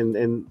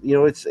 and you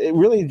know, it's a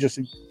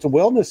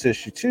wellness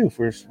issue, too,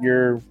 for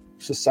your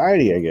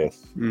society, I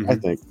guess, I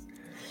think.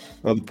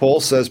 Well, the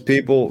poll says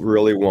people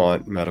really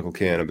want medical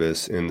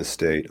cannabis in the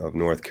state of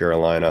North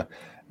Carolina.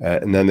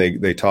 And then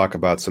they talk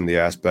about some of the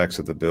aspects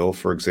of the bill.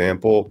 For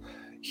example,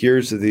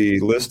 here's the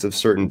list of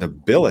certain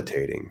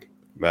debilitating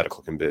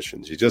medical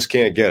conditions. You just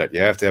can't get it.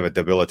 You have to have a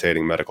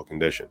debilitating medical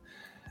condition,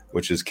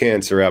 which is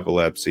cancer,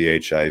 epilepsy,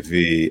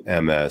 HIV,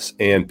 MS,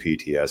 and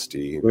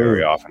PTSD.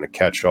 Very often a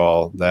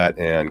catch-all. That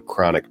and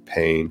chronic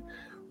pain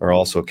are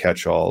also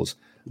catch-alls.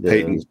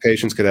 Yeah.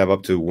 Patients could have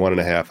up to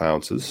 1.5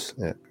 ounces.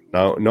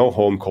 No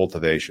home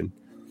cultivation.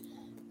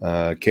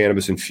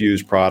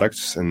 Cannabis-infused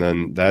products, and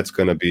then that's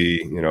going to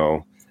be, you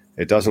know,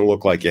 it doesn't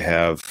look like you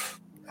have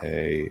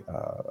a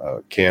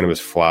cannabis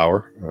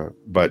flower,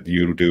 but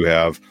you do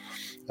have,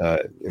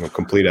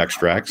 complete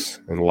extracts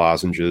and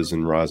lozenges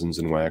and rosins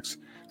and wax.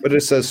 But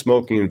it says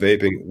smoking and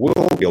vaping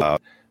will be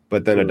allowed,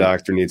 but then a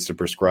doctor needs to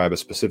prescribe a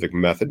specific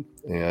method,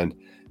 and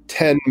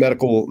 10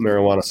 medical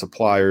marijuana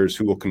suppliers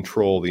who will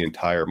control the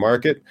entire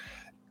market.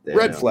 Damn.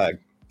 Red flag,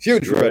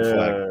 huge red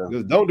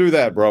flag. Don't do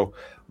that, bro.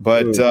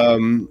 But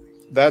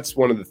that's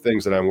one of the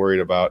things that I'm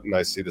worried about, and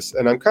I see this,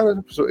 and I'm kind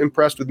of so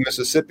impressed with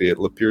Mississippi. It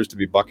appears to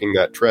be bucking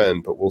that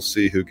trend, but we'll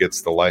see who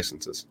gets the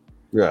licenses.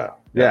 Yeah.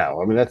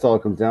 I mean, that's all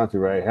it comes down to,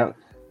 right?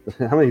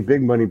 How many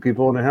big money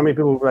people, and how many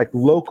people like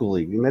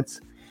locally, and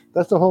that's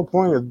the whole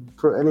point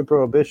of any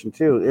prohibition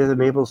too. It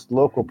enables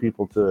local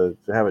people to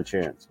have a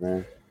chance,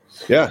 man.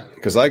 Yeah,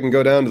 because I can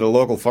go down to the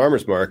local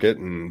farmer's market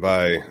and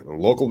buy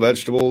local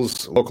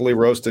vegetables, locally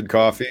roasted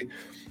coffee,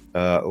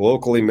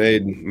 locally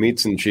made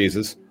meats and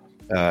cheeses.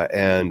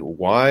 And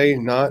why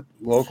not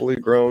locally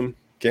grown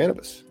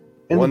cannabis?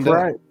 And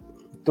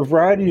the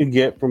variety you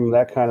get from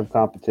that kind of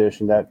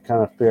competition, that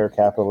kind of fair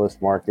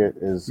capitalist market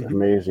is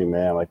amazing,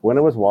 man. Like when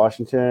it was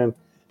Washington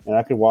and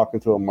I could walk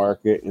into a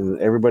market and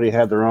everybody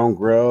had their own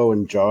grow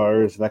and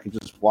jars, and I could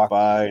just walk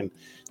by and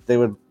they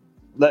would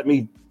let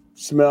me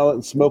smell it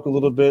and smoke a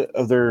little bit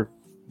of their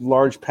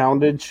large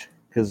poundage,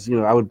 because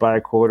I would buy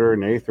a quarter,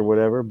 an eighth, or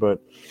whatever.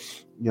 But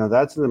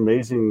that's an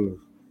amazing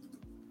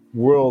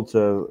world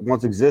to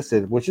once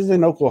existed, which is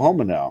in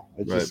Oklahoma now.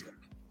 I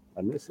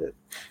miss it.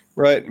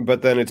 Right,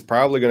 but then it's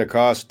probably going to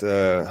cost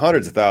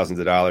hundreds of thousands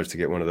of dollars to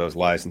get one of those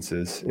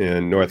licenses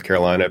in North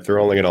Carolina if they're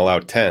only going to allow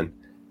 10.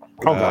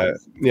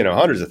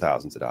 Hundreds of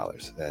thousands of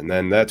dollars. And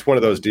then that's one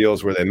of those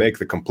deals where they make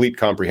the complete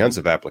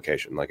comprehensive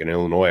application, like an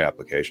Illinois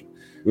application.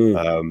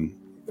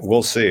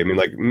 We'll see. I mean,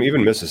 like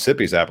even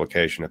Mississippi's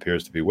application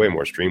appears to be way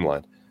more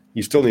streamlined.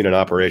 You still need an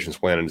operations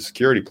plan and a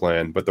security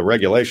plan, but the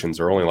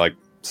regulations are only like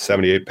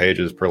 78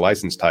 pages per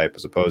license type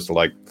as opposed to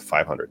like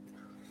 500.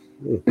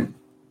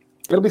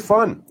 It'll be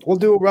fun. We'll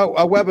do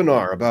a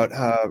webinar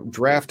about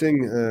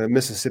drafting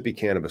Mississippi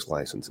cannabis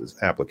licenses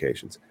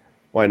applications.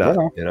 Why not?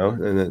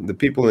 And the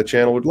people in the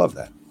channel would love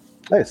that.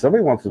 Hey,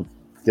 somebody wants to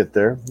get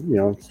there,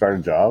 start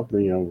a job,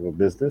 a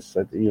business.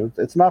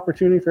 It's an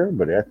opportunity for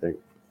everybody, I think.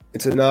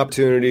 It's an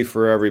opportunity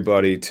for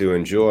everybody to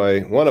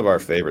enjoy one of our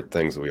favorite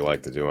things that we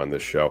like to do on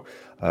this show.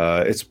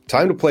 It's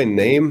time to play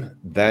Name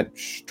That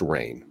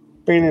Strain.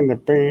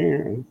 Indeed.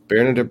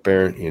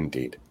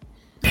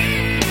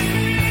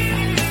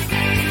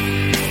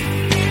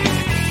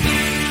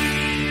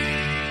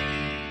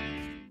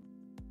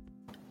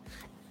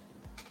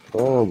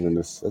 Oh,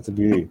 goodness. That's a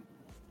beauty.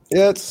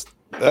 Yeah,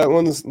 that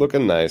one's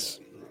looking nice.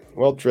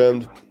 Well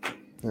trimmed. It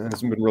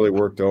hasn't been really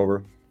worked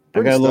over.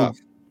 I got a little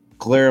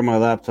glare on my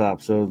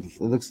laptop, so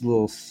it looks a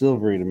little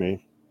silvery to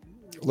me.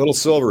 A little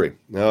silvery.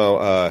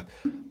 Now,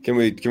 can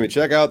we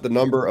check out the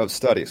number of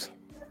studies?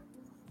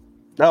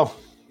 Oh.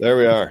 There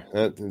we are.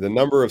 The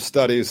number of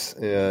studies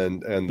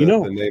and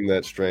the Name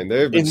That Strain.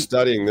 They've been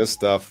studying this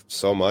stuff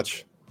so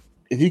much.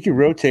 If you could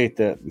rotate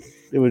that,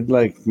 it would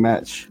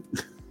match.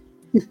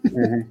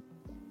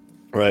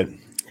 Right.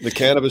 The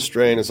cannabis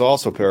strain is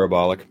also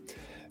parabolic.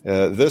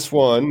 This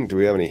one, do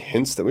we have any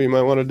hints that we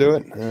might want to do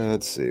it?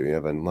 Let's see. We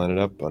haven't lined it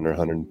up under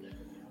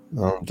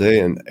 100 day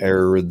in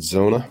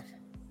Arizona.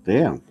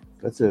 Damn.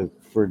 That's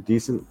for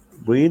decent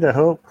weed, I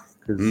hope.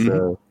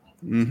 Because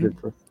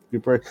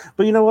good price.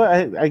 But you know what?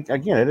 I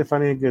didn't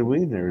find any good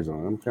weed in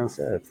Arizona. I'm kind of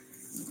sad.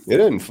 You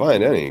didn't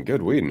find any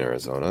good weed in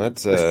Arizona. That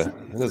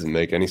doesn't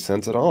make any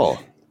sense at all.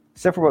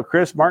 Except for what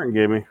Chris Martin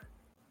gave me.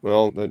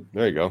 Well,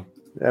 there you go.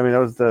 I mean, that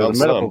was the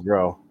medical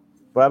grow.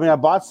 But I mean, I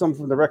bought some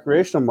from the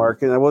recreational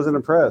market and I wasn't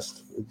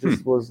impressed. It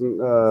just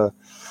wasn't,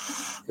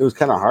 it was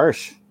kind of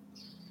harsh,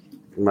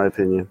 in my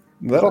opinion.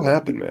 That'll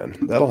happen, man.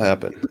 That'll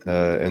happen.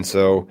 And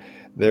so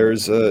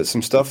there's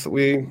some stuff that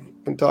we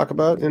can talk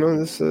about,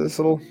 this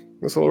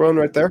little run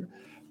right there.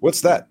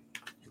 What's that?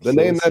 The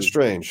Name That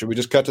Strain. Should we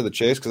just cut to the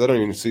chase? Because I don't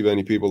even see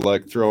many people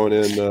throwing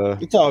in.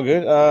 It's all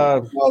good.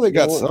 Well, they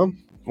got some.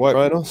 White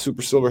Rhino,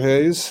 Super Silver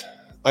Haze,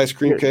 Ice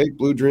Cream Cake,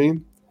 Blue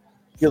Dream.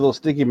 Get a little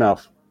stinky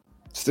mouth.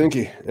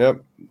 Stinky,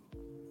 yep.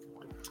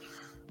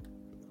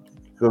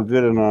 Go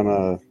good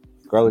on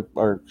garlic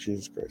or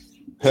Jesus Christ.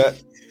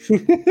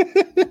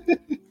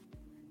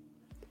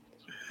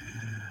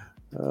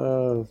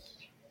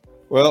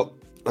 Well,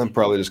 I'm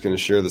probably just going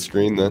to share the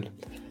screen then.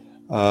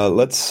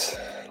 Let's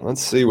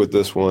see what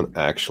this one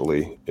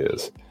actually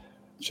is.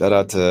 Shout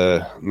out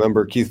to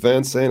member Keith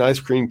Vance saying Ice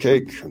Cream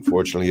Cake.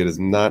 Unfortunately, it is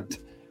not.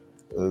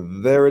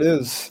 There it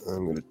is.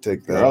 I'm going to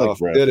take that off.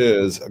 Breath. It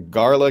is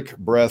Garlic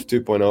Breath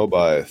 2.0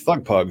 by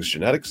Thug Pugs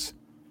Genetics.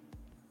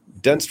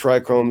 Dense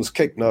trichomes,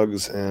 cake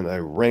nugs, and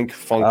a rank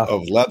funk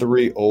of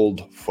leathery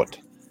old foot.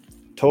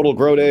 Total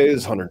grow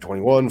days,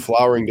 121.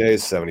 Flowering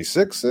days,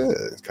 76.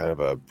 It's kind of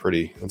a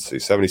pretty,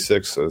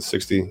 76,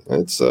 60.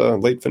 It's a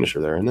late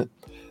finisher there, isn't it?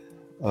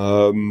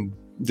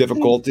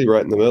 Difficulty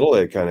right in the middle.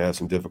 They kind of have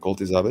some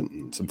difficulties of it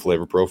and some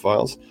flavor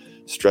profiles.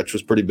 Stretch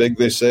was pretty big,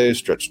 they say.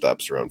 Stretch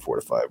stops around 4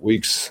 to 5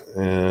 weeks.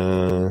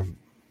 Yeah,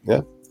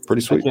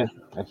 pretty sweet.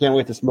 I can't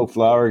wait to smoke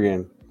flower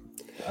again.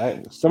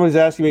 Somebody's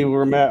asking me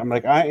where I'm at. I'm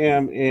like, I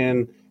am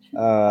in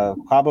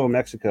Cabo,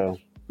 Mexico.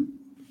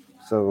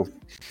 So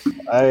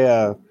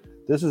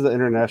this is an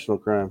international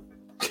crime.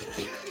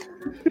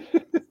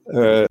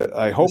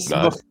 I hope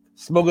not.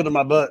 Smoke it in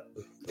my butt.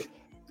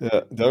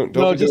 Yeah, don't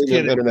be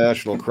doing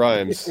international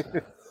crimes,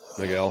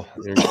 Miguel.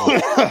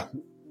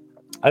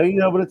 I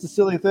mean, but it's a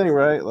silly thing,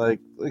 right? Like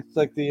it's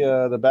like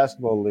the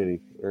basketball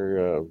lady,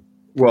 or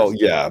but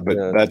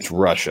that's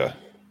Russia.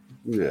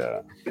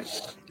 Yeah.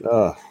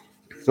 So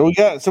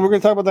we're gonna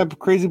talk about that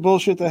crazy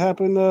bullshit that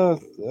happened.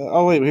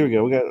 Oh wait, here we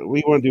go.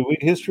 We want to do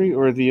weed history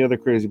or the other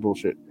crazy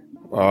bullshit.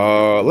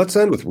 Let's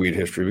end with weed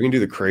history. We can do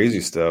the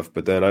crazy stuff,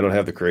 but then I don't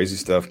have the crazy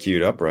stuff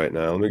queued up right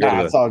now. Let me go.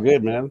 That's all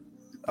good, man.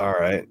 All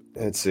right.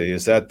 Let's see.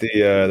 Is that the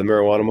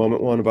marijuana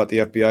moment one about the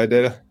FBI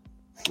data?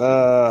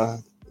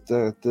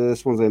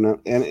 This one's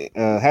in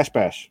hash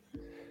bash.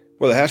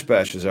 Well, the hash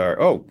bash is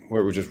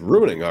we're just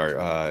ruining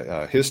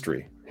our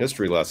history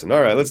lesson.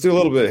 All right, let's do a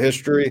little bit of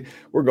history.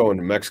 We're going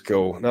to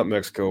Mexico, not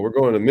Mexico. We're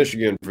going to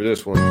Michigan for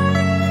this one.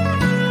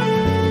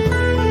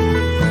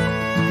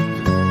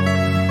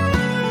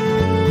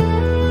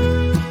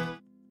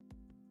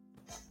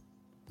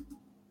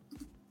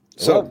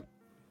 So,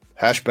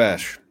 hash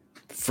bash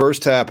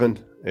first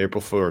happened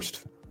April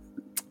 1st.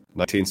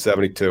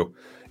 1972.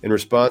 In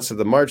response to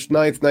the March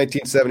 9th,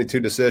 1972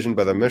 decision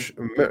by the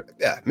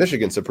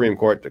Michigan Supreme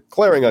Court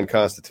declaring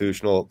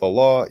unconstitutional the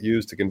law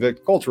used to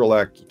convict cultural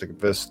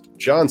activist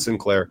John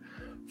Sinclair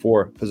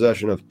for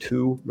possession of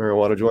 2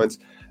 marijuana joints,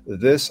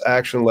 this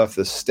action left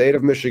the state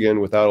of Michigan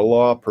without a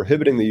law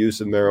prohibiting the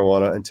use of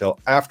marijuana until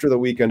after the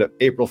weekend of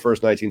April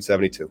 1st,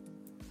 1972.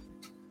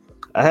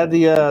 I had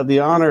the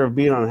honor of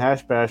being on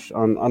Hash Bash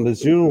on the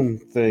Zoom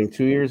thing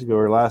 2 years ago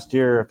or last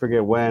year. I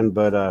forget when,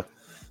 but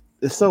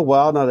it's so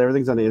wild now that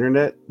everything's on the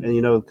internet,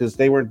 and because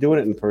they weren't doing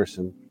it in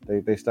person,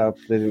 they stopped.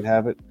 They didn't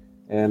have it,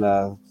 and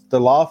the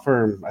law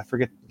firm, I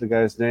forget the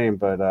guy's name,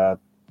 but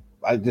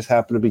I just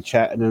happened to be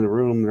chatting in the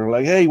room, and they're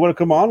like, "Hey, you want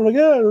to come on?" I'm like,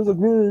 "Yeah." It was like,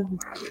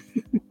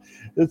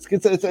 it's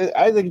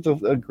I think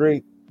it's a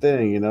great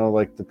thing,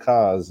 like the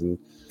cause, and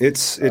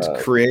it's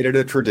created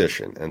a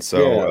tradition, and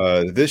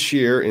so this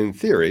year, in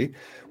theory,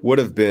 would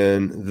have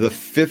been the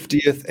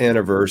 50th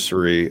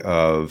anniversary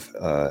of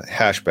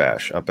Hash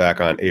Bash back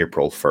on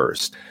April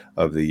 1st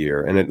of the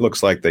year. And it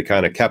looks like they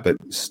kind of kept it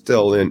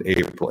still in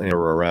April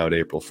or around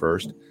April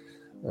 1st.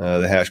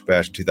 The Hash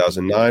Bash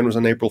 2009 was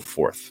on April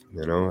 4th,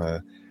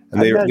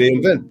 and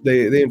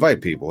they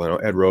invite people,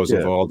 Ed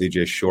Rosenthal,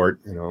 DJ Short,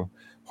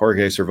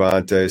 Jorge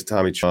Cervantes,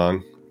 Tommy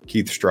Chong,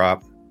 Keith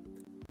Strop.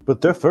 But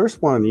their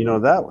first one,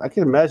 that I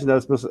can imagine that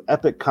was supposed to be an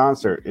epic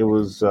concert. It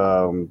was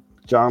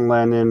John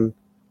Lennon,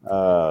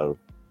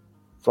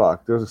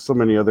 there's so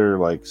many other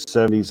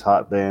 70s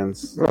hot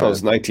bands. Well, it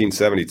was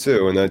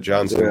 1972, and then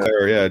John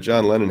Sinclair.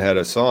 John Lennon had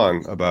a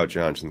song about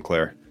John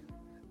Sinclair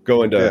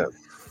going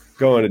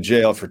to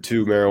jail for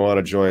 2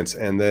 marijuana joints,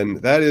 and then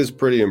that is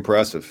pretty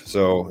impressive.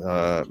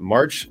 So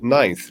March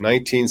 9th,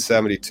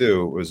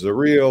 1972 was the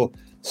real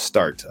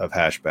start of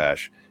Hash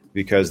Bash,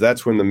 because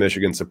that's when the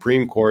Michigan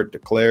Supreme Court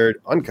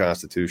declared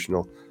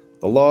unconstitutional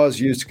the laws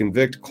used to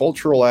convict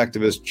cultural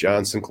activist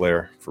John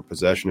Sinclair for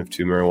possession of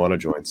 2 marijuana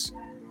joints.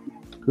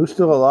 Who's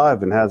still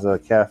alive and has a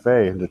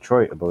cafe in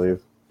Detroit, I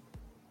believe.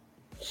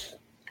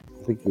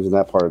 I think he's in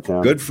that part of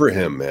town. Good for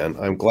him, man.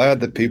 I'm glad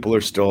that people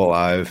are still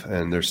alive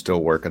and they're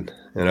still working,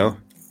 Well,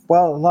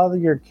 a lot of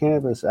your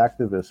cannabis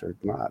activists are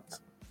not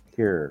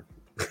here.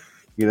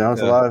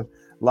 It's a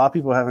lot of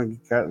people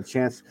haven't gotten a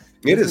chance.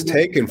 It has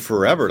taken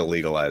forever to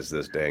legalize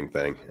this dang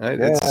thing.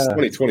 It's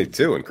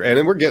 2022, and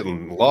then we're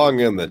getting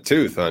long in the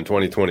tooth on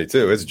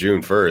 2022. It's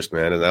June 1st,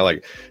 man, and not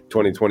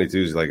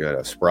 2022 is like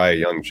a spry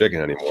young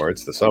chicken anymore.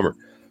 It's the summer.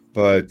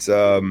 But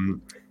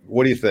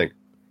what do you think?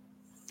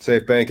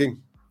 Safe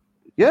banking?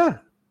 Yeah.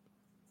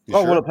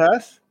 Sure? Will it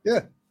pass?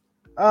 Yeah.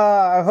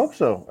 I hope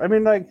so. I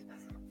mean,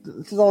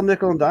 this is all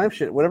nickel and dime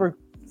shit. Whatever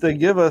they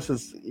give us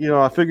is,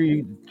 I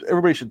figure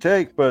everybody should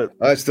take, but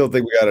I still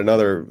think we got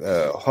another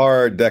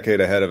hard decade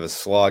ahead of us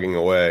slogging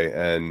away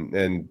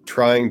and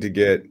trying to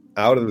get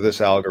out of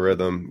this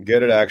algorithm,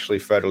 get it actually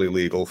federally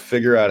legal,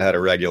 figure out how to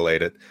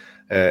regulate it,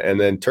 and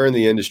then turn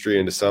the industry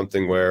into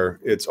something where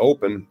it's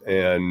open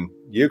and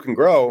you can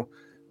grow,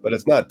 but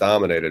it's not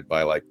dominated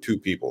by 2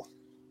 people.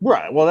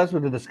 Right. Well, that's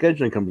where the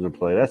scheduling comes into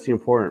play. That's the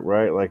important,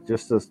 right?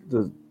 Just to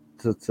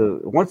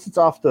once it's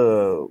off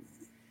the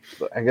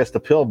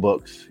pill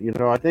books,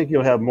 I think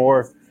you'll have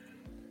more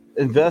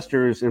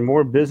investors and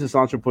more business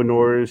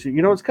entrepreneurs.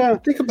 It's kind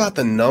of think about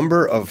the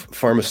number of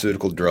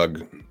pharmaceutical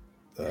drug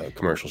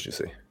commercials you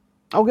see.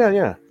 Oh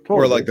yeah,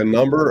 totally. Or the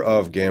number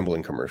of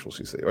gambling commercials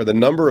you see, or the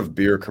number of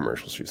beer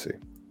commercials you see.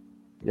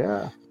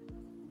 Yeah.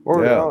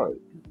 Or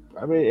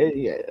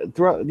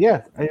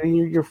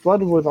you're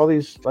flooded with all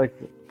these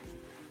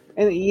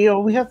and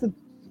we have to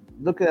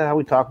look at how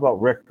we talk about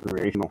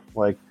recreational,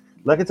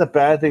 it's a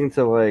bad thing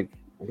to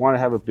want to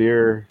have a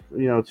beer,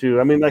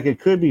 too. I mean, it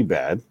could be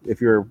bad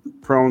if you're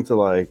prone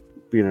to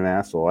being an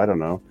asshole. I don't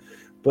know,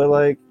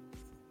 but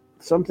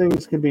some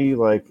things can be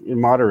in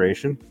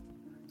moderation.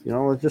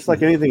 Just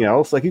like anything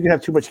else. You can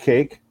have too much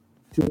cake,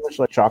 too much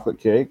chocolate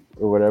cake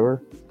or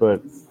whatever.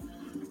 But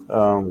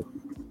I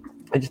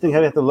just think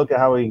I have to look at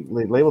how we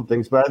label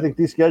things. But I think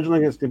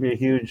descheduling is going to be a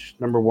huge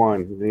number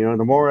one.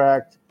 The MORE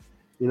Act.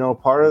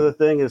 Part of the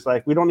thing is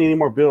we don't need any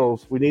more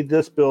bills. We need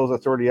this bill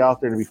that's already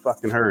out there to be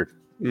fucking heard.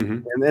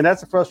 Mm-hmm. And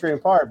that's the frustrating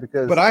part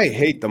because. But I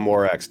hate the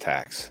MORE Act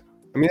tax.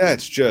 I mean,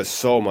 that's just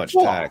so much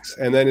tax.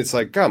 And then it's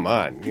come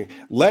on,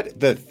 let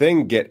the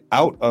thing get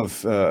out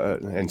of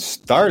and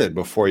started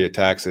before you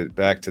tax it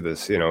back to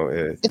this,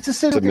 it's the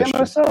same with the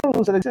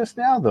MSOs that exist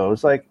now, though.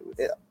 It's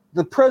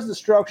the present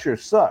structure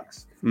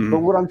sucks. Mm-hmm. But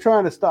what I'm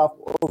trying to stop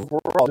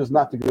overall is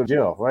not to go to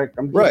jail, right?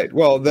 Right.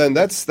 Well, then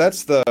that's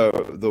the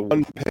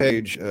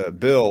 1-page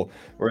bill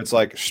where it's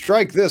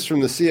strike this from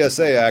the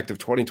CSA Act of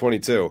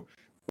 2022.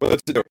 Well,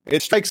 let's do it.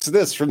 It strikes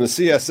this from the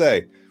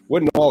CSA.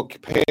 Wouldn't all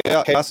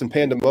chaos and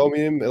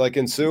pandemonium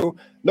ensue?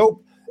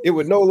 Nope. It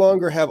would no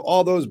longer have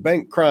all those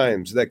bank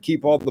crimes that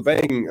keep all the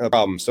banking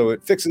problems. So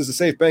it fixes the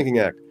Safe Banking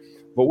Act.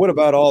 But what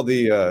about all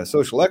the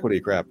social equity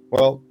crap?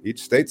 Well,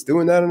 each state's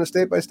doing that on a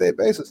state-by-state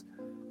basis.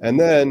 And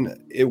then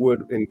it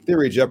would, in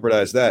theory,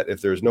 jeopardize that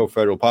if there's no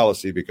federal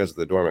policy because of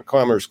the Dormant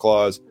Commerce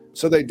Clause.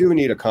 So they do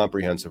need a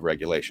comprehensive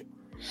regulation.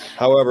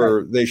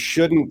 However, they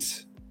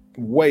shouldn't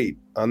weight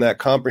on that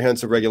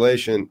comprehensive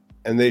regulation,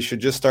 and they should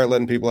just start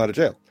letting people out of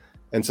jail.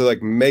 And so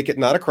like make it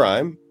not a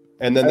crime,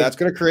 and then that's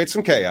going to create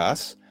some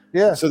chaos.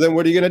 Yeah. So then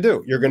what are you going to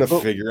do? You're going to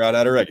figure out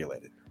how to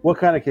regulate it. What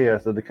kind of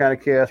chaos? The kind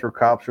of chaos where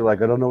cops are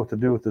like, I don't know what to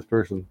do with this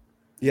person.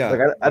 Yeah.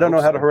 Like, I don't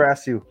know how to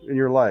harass you in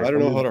your life. I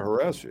don't know how to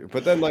harass you.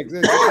 But then like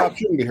the cops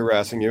shouldn't be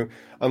harassing you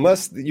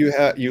unless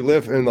you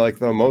live in like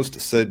the most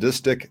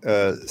sadistic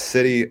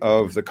city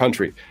of the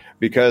country.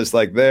 Because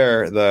like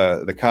there,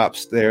 the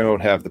cops, they don't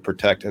have the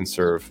protect and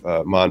serve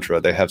mantra.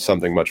 They have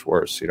something much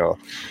worse,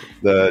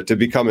 to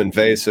become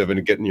invasive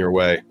and get in your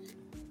way.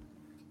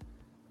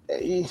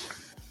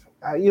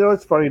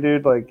 It's funny,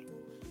 dude. Like,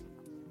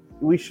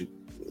 we should.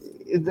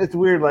 It's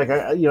weird. Like,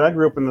 I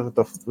grew up in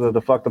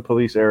the fuck the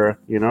police era.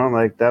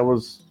 Like that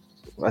was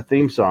a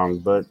theme song.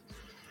 But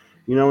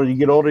when you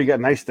get older, you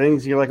got nice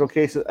things. You're like,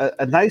 okay, so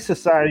a nice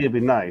society would be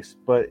nice.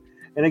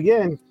 And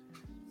again,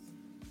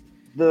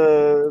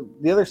 the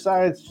other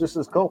side's just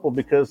as culpable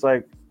because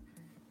like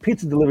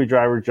pizza delivery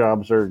driver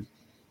jobs are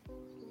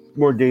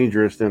more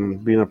dangerous than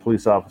being a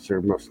police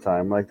officer most of the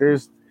time. Like,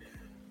 there's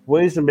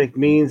ways to make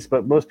means,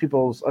 but most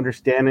people's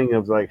understanding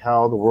of like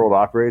how the world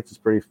operates is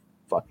pretty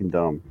fucking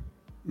dumb.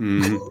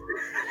 Mm-hmm.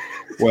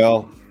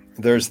 Well,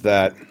 there's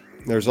that.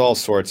 There's all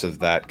sorts of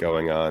that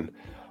going on.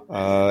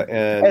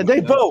 And they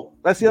vote.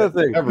 That's the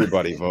other thing.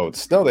 Everybody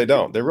votes. No, they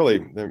don't.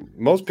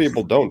 Most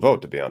people don't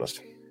vote, to be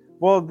honest.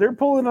 Well, they're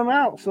pulling them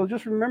out. So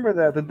just remember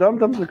that. The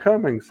dum-dums are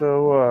coming.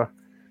 So,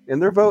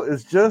 and their vote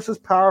is just as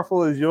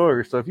powerful as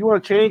yours. So if you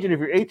want to change it, if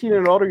you're 18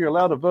 and older, you're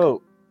allowed to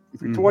vote.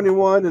 If you're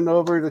 21 and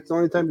over, that's the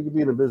only time you can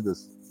be in a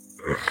business.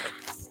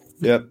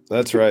 Yep,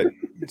 that's right.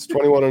 It's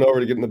 21 and over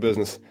to get in the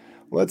business.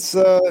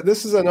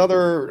 This is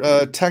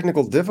another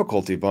technical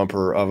difficulty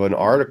bumper of an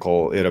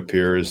article, it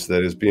appears,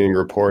 that is being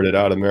reported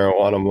out of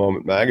Marijuana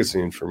Moment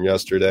magazine from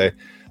yesterday.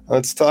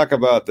 Let's talk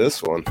about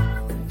this one.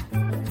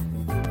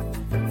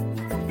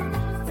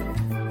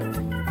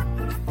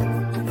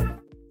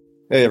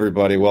 Hey,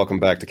 everybody. Welcome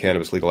back to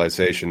Cannabis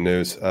Legalization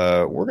News.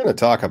 We're going to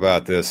talk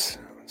about this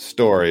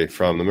story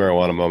from the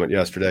Marijuana Moment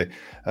yesterday.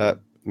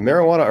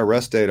 Marijuana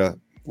arrest data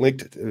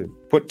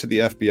put to the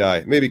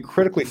FBI may be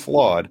critically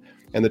flawed,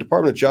 and the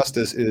Department of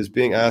Justice is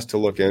being asked to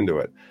look into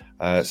it.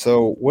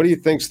 So what do you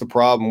think's the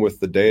problem with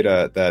the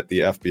data that the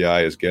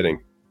FBI is getting?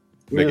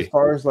 As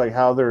far as like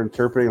how they're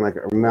interpreting like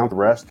amount of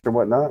arrest or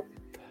whatnot?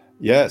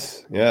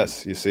 Yes.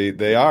 You see,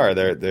 they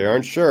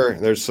aren't sure.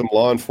 There's some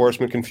law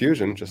enforcement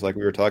confusion, just like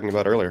we were talking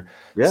about earlier.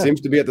 Yeah. Seems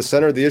to be at the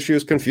center of the issue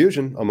is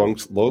confusion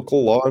amongst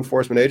local law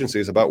enforcement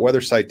agencies about whether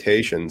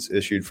citations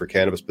issued for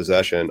cannabis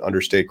possession under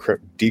state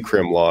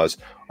decrim laws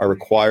are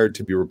required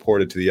to be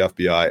reported to the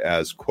FBI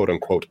as quote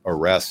unquote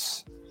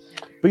arrests.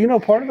 But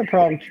part of the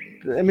problem,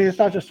 I mean, it's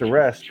not just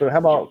arrests, but how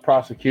about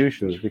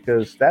prosecutions?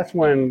 Because that's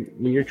when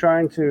you're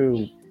trying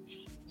to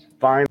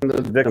find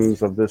the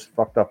victims of this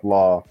fucked up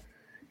law,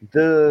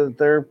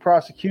 their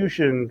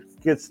prosecution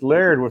gets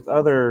layered with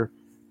other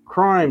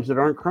crimes that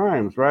aren't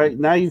crimes, right?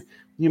 Now you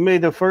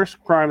made the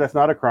first crime that's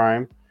not a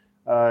crime,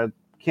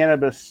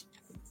 cannabis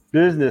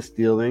business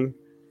dealing,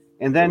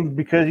 and then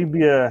because you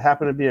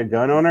happen to be a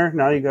gun owner,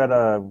 now you got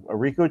a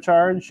RICO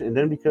charge, and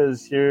then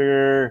because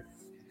you're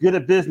good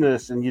at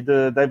business and you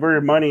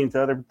diverted money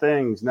into other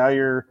things, now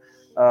you're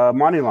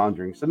money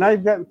laundering. So now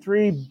you've gotten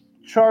 3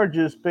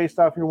 charges based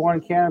off your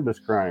one cannabis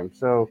crime.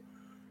 So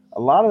a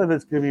lot of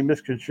it's going to be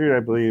misconstrued, I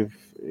believe,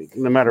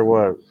 no matter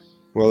what.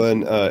 Well,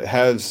 then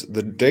has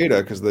the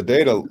data, because the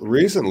data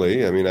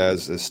recently, I mean,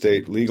 as the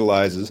state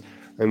legalizes,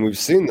 and we've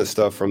seen this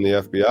stuff from the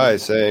FBI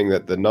saying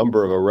that the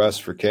number of arrests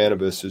for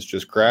cannabis is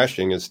just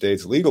crashing as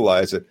states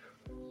legalize it.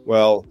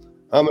 Well,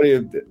 how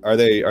many are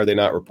they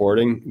not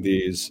reporting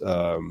these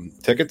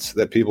tickets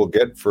that people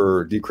get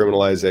for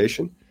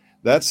decriminalization?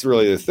 That's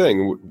really the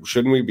thing.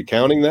 Shouldn't we be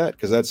counting that?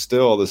 Because that's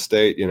still the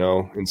state,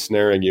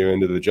 ensnaring you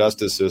into the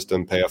justice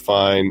system. Pay a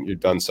fine.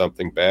 You've done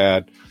something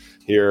bad.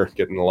 Here,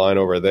 get in the line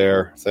over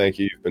there. Thank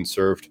you. You've been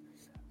served.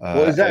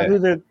 Well, is that who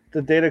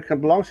the data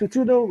belongs to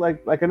too, though?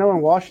 Like I know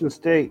in Washington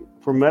State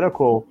for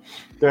medical,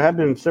 there have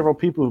been several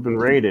people who've been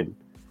raided,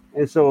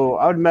 and so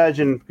I would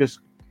imagine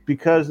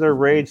because their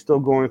raid's still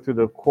going through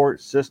the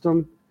court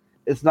system,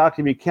 it's not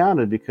going to be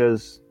counted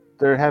because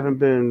there haven't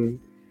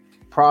been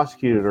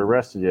prosecuted or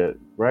arrested yet,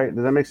 right?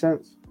 Does that make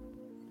sense?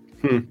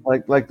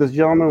 Like this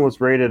gentleman was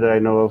raided, I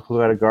know of, who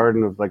had a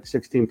garden of like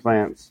 16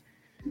 plants,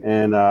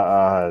 and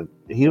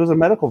he was a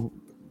medical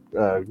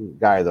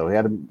guy though. He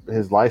had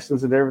his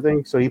license and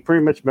everything, so he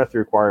pretty much met the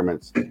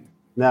requirements.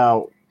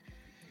 Now,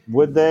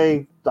 would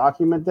they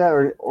document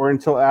that or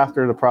until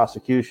after the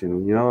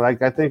prosecution?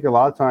 Like I think a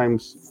lot of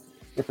times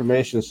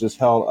information is just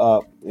held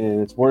up,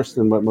 and it's worse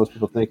than what most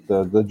people think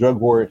the drug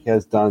war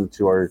has done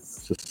to our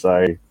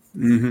society.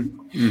 Mm-hmm.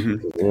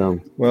 Mm-hmm. Yeah.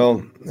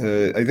 Well,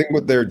 I think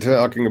what they're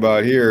talking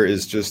about here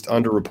is just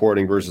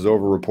underreporting versus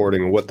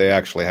overreporting and what they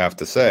actually have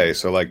to say.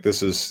 So, like,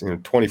 this is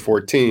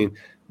 2014,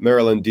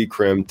 Maryland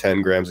decrimmed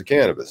 10 grams of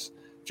cannabis,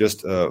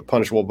 just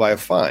punishable by a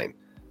fine.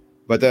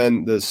 But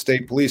then the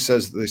state police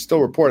says they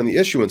still report on the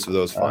issuance of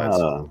those fines.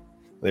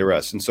 they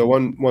arrest. And so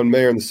one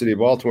mayor in the city of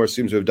Baltimore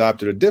seems to have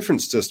adopted a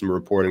different system of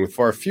reporting with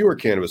far fewer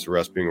cannabis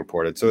arrests being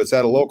reported. So it's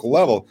at a local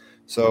level.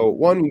 So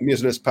one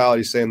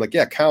municipality is saying like,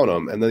 yeah, count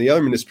them. And then the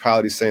other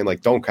municipality is saying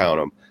like, don't count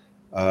them.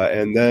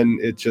 And then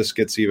it just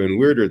gets even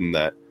weirder than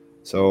that.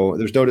 So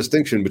there's no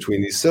distinction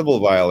between these civil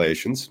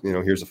violations,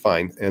 here's a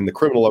fine, and the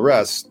criminal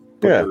arrests.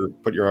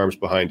 Put your arms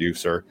behind you,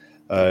 sir.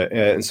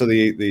 And so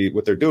the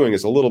what they're doing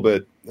is a little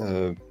bit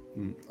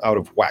out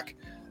of whack.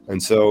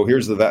 And so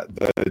here's the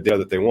data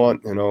that they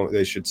want.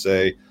 They should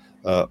say,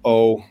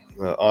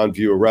 on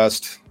view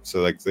arrest.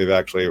 So like they've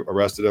actually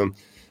arrested him.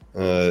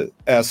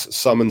 S,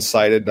 summons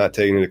cited, not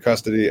taken into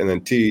custody. And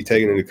then T,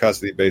 taken into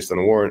custody based on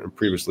a warrant and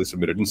previously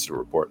submitted incident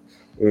report.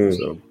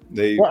 So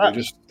they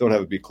just don't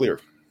have it be clear.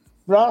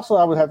 But also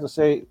I would have to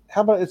say,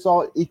 how about it's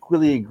all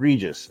equally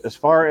egregious as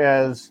far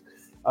as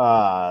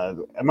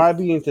am I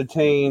being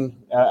detained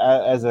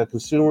as a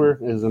consumer,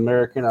 as an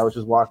American? I was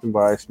just walking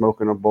by,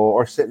 smoking a bowl,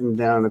 or sitting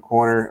down in the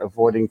corner,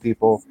 avoiding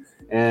people,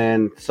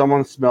 and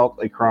someone smelt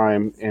a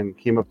crime and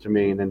came up to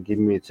me and then gave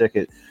me a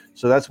ticket.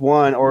 So that's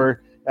one.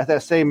 Or at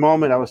that same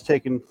moment, I was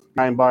taking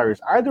 9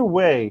 bars. Either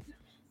way,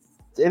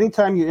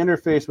 anytime you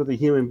interface with a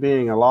human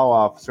being, a law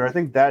officer, I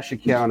think that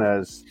should count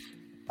as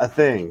a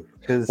thing.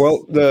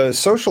 Well, the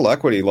social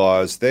equity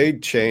laws, they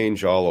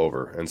change all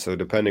over. And so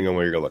depending on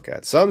where you're going to look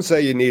at, some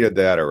say you needed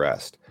that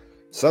arrest.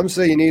 Some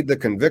say you need the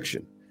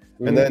conviction.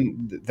 Mm-hmm. And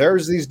then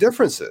there's these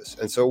differences.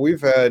 And so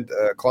we've had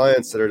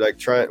clients that are like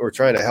we're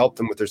trying to help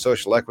them with their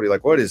social equity.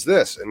 Like, what is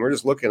this? And we're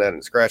just looking at it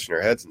and scratching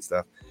our heads and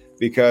stuff,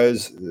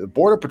 because the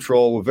Border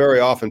Patrol will very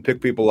often pick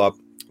people up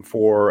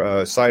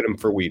for cite them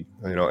for weed,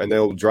 and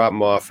they'll drop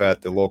them off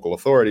at the local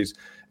authorities,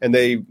 and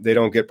they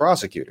don't get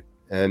prosecuted.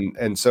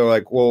 And so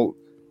like, well,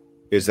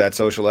 is that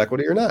social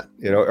equity or not?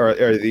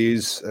 Are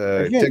these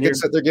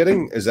tickets that they're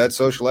getting? Is that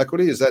social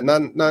equity? Is that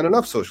not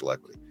enough social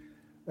equity?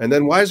 And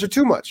then why is there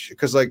too much?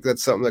 Because like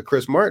that's something that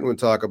Chris Martin would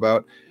talk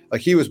about. Like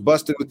he was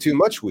busted with too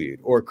much weed.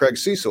 Or Craig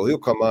Cecil, he'll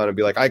come on and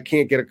be like, I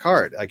can't get a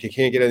card. I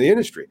can't get in the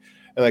industry.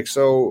 And like,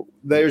 so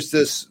there's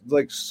this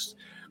like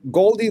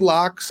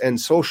Goldilocks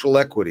and social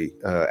equity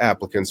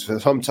applicants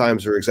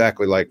sometimes are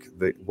exactly like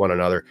one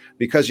another,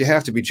 because you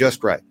have to be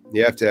just right.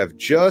 You have to have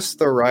just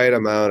the right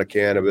amount of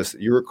cannabis that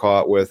you were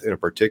caught with in a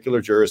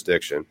particular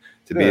jurisdiction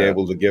to be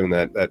able to give them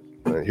that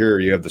here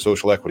you have the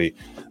social equity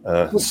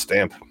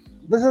stamp.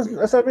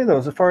 That's what I mean, though.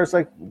 As far as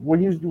like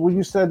when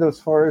you said, as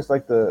far as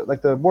like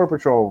the Border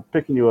Patrol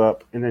picking you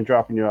up and then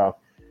dropping you off,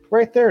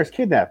 right there is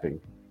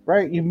kidnapping,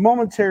 right? You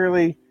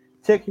momentarily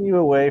taking you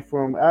away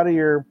from out of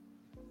your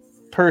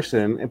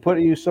person and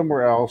putting you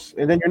somewhere else,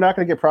 and then you're not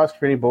going to get prosecuted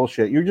for any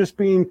bullshit. You're just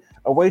being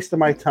a waste of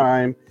my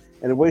time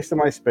and a waste of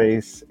my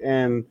space,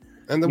 and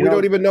then we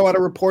don't even know how to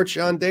report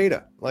you on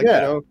data,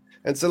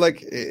 and so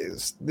like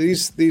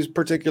these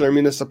particular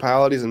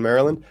municipalities in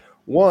Maryland,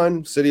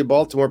 one, city of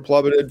Baltimore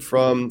plummeted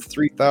from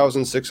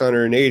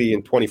 3,680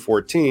 in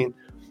 2014,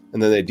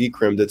 and then they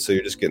decrimmed it, so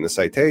you're just getting the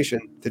citation,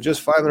 to just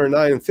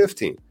 509 in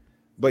 15.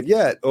 But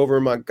yet over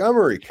in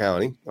Montgomery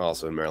County,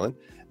 also in Maryland,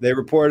 they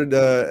reported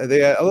they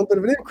had a little bit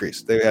of an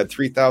increase. They had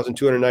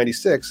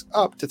 3,296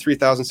 up to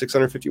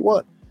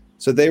 3,651.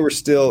 So they were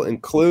still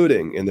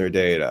including in their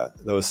data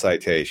those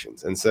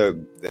citations. And so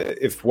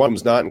if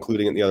one's not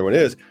including it and the other one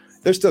is,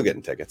 they're still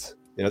getting tickets.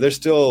 They're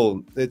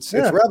still, it's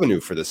revenue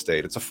for the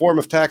state. It's a form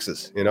of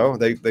taxes.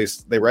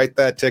 They write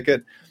that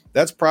ticket.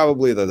 That's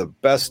probably the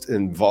best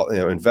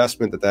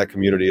investment that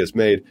community has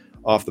made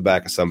off the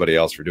back of somebody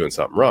else for doing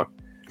something wrong.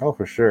 Oh,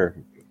 for sure.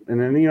 And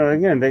then,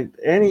 again,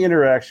 any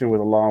interaction with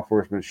a law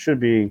enforcement should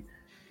be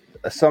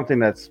something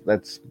that's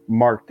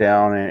marked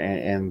down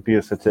and be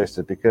a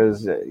statistic,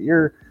 because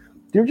you're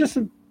just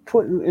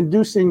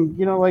inducing,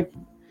 like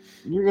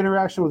your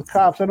interaction with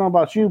cops. I don't know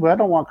about you, but I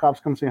don't want cops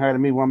come saying hi to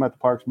me when I'm at the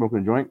park smoking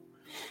a joint.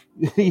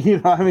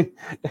 I mean,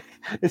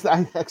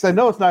 because I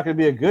know it's not going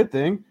to be a good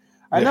thing.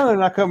 I know they're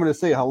not coming to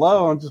say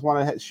hello and just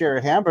want to share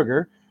a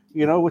hamburger,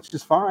 which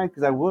is fine,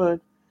 because I would.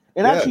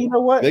 And actually, you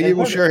know what? Maybe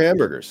we'll share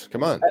hamburgers.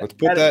 Come on, let's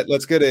put that.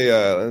 Let's get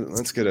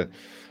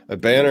a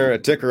banner, a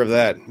ticker of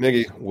that.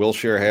 Miggy, we'll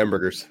share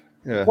hamburgers.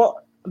 Yeah.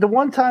 Well, the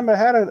one time I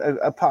had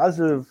a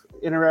positive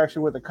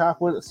interaction with a cop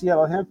was at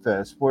Seattle Hemp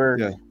Fest,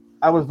 where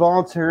I was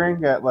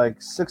volunteering at like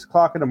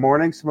 6:00 in the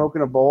morning,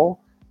 smoking a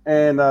bowl,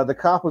 and the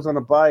cop was on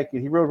a bike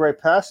and he rode right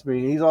past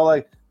me, and he's all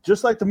like,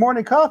 "Just like the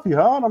morning coffee,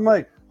 huh?" And I'm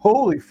like,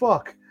 "Holy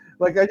fuck!"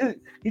 Like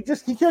he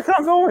kept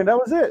on going. That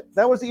was it.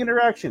 That was the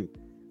interaction.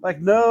 Like,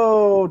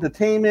 no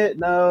detainment,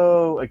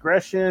 no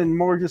aggression,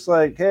 more just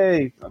like,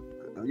 hey,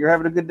 you're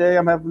having a good day,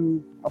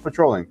 I'm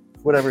patrolling,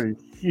 whatever,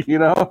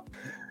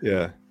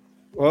 Yeah.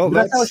 Well,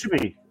 that's how it should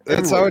be.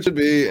 That's how it should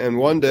be. And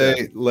one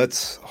day,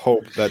 let's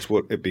hope that's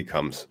what it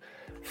becomes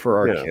for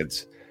our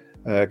kids.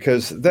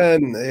 Because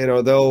then,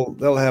 they'll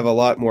have a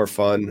lot more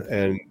fun,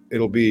 and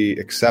it'll be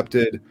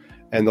accepted,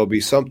 and there'll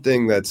be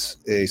something that's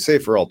a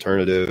safer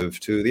alternative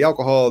to the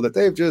alcohol that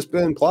they've just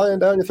been plying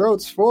down your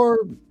throats for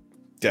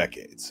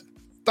decades.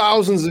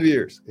 Thousands of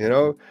years,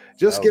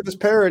 just give us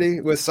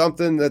parity with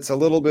something that's a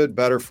little bit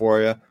better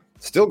for you.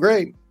 Still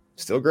great.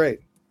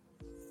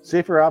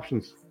 Safer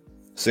options.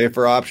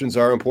 Safer options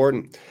are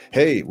important.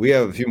 Hey, we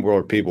have a few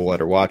more people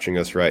that are watching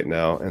us right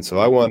now, and so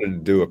I wanted to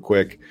do a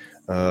quick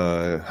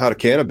how to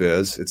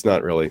cannabis. It's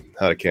not really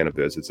how to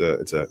cannabis. It's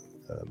a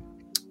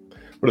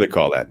what do they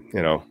call that?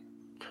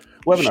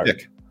 Webinar.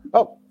 Shtick.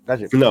 Oh,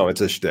 gotcha. No,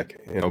 it's a shtick.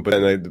 But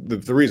then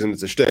the reason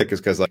it's a shtick is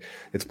because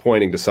it's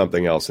pointing to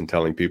something else and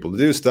telling people to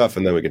do stuff,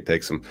 and then we can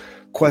take some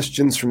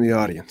questions from the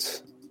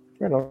audience.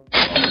 Right on.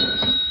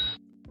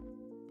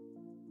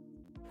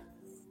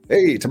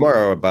 Hey,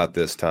 tomorrow about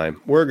this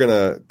time, we're going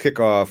to kick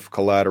off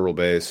Collateral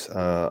Base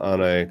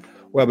on a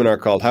webinar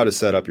called How to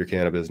Set Up Your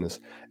Cannabis Business.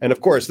 And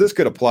of course, this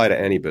could apply to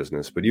any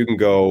business, but you can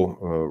go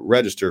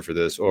register for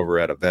this over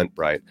at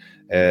Eventbrite.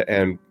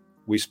 And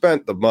we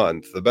spent the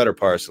better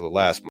parts of the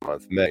last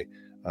month, May,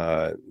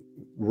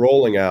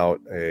 rolling out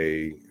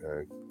a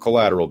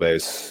Collateral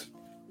Base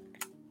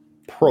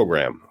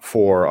program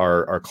for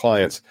our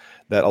clients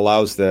that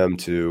allows them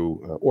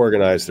to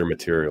organize their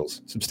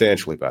materials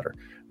substantially better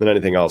than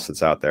anything else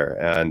that's out there.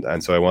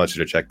 And so I want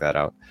you to check that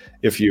out.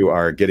 If you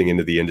are getting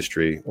into the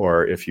industry,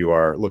 or if you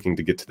are looking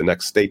to get to the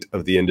next state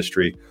of the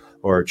industry,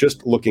 or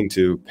just looking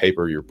to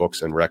paper your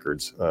books and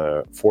records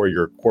for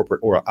your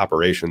corporate or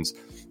operations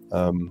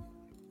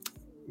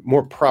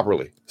more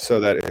properly, so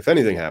that if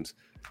anything happens,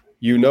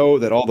 you know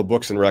that all the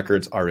books and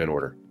records are in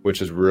order,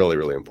 which is really,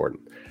 really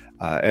important.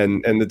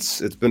 And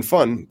it's been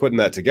fun putting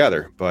that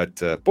together, but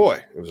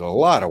boy, it was a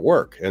lot of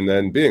work. And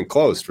then being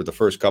closed for the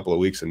first couple of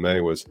weeks in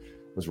May was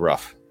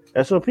rough.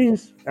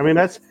 SOPs. I mean,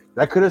 that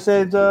could have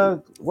said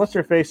what's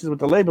their faces with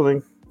the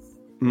labeling.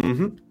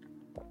 Mm-hmm.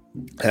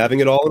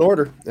 Having it all in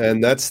order,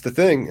 and that's the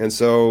thing. And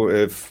so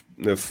if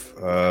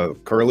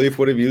Curaleaf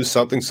would have used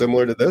something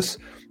similar to this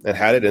and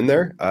had it in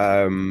there,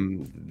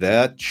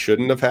 that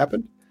shouldn't have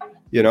happened.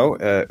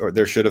 Or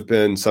there should have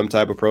been some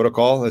type of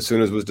protocol as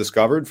soon as it was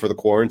discovered for the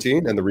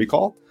quarantine and the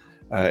recall.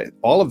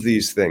 All of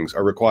these things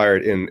are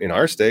required in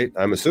our state.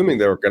 I'm assuming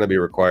they're going to be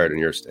required in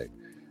your state.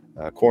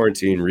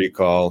 Quarantine,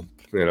 recall,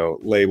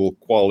 label,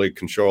 quality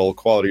control,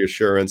 quality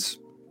assurance.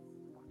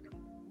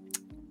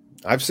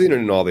 I've seen it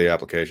in all the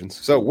applications.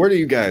 So where do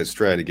you guys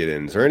try to get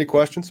in? Is there any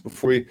questions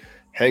before we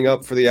hang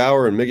up for the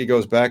hour and Miggy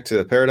goes back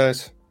to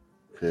paradise?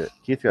 Yeah.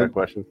 Keith got a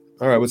question.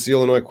 All right, what's the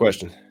Illinois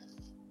question?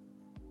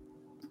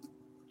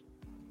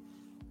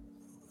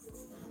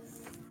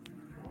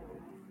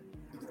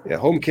 Yeah,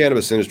 home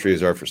cannabis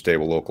industries are for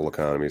stable local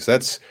economies.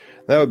 That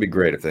would be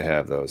great if they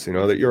have those.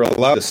 That you're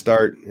allowed to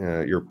start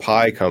your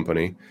pie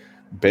company,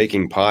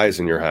 baking pies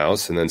in your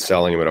house and then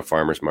selling them at a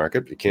farmer's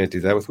market. You can't do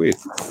that with weed.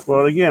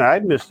 Well, again, I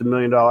missed $1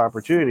 million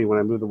opportunity when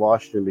I moved to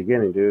Washington in the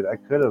beginning, dude. I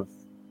could have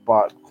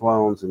bought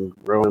clones and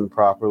grown them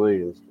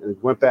properly and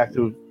went back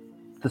to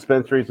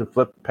dispensaries and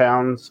flipped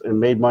pounds and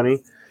made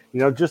money.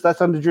 Just that's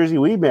how the Jersey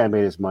Weed Man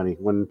made his money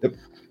when. Yep.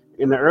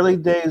 In the early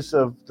days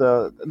of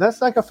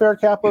that's like a fair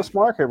capitalist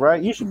market,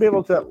 right? You should be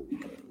able to.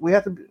 We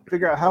have to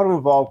figure out how to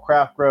evolve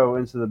craft grow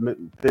into the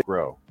big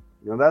grow.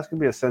 That's going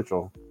to be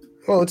essential.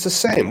 Well, it's the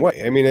same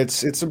way. I mean,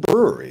 it's a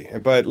brewery,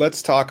 but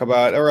let's talk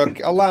about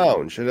a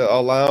lounge.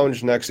 A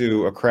lounge next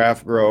to a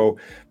craft grow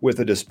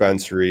with a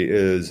dispensary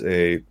is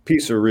a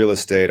piece of real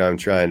estate I'm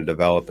trying to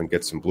develop and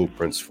get some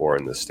blueprints for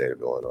in the state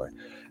of Illinois.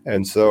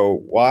 And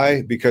so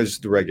why? Because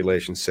the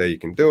regulations say you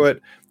can do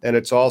it, and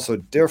it's also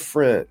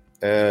different.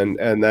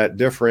 And that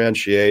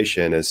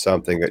differentiation is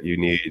something that you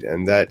need,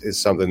 and that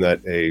is something that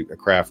a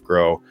craft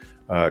grow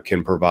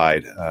can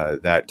provide,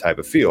 that type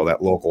of feel,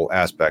 that local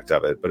aspect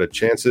of it. But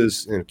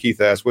chances, Keith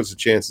asked, what's the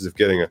chances of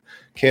getting a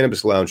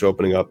cannabis lounge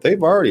opening up?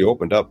 They've already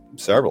opened up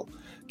several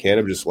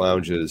cannabis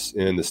lounges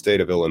in the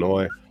state of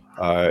Illinois.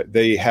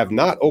 They have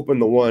not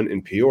opened the one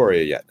in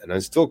Peoria yet, and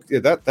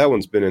that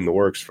one's been in the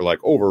works for like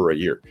over a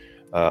year.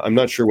 I'm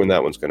not sure when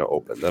that one's going to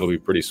open. That'll be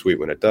pretty sweet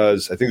when it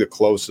does. I think the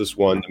closest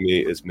one to me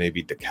is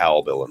maybe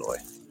DeKalb, Illinois.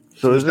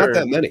 So there's not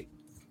that many.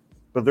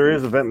 But there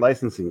is event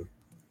licensing.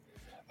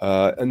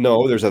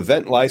 No, there's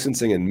event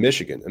licensing in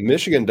Michigan. And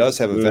Michigan does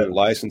have event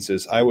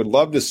licenses. I would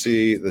love to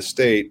see the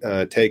state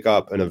take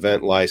up an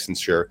event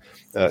licensure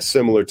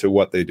similar to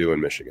what they do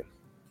in Michigan.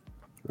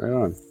 Right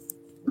on.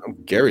 Oh,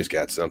 Gary's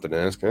got something to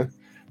ask, huh?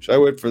 Should I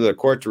wait for the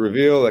court to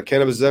reveal that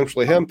cannabis is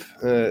actually hemp?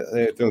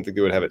 I don't think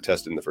they would have it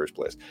tested in the first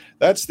place.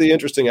 That's the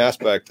interesting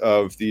aspect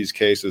of these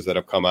cases that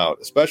have come out,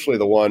 especially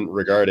the one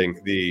regarding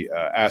the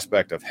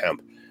aspect of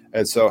hemp.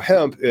 And so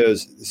hemp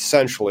is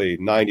essentially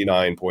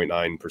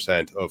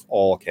 99.9% of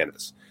all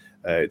cannabis.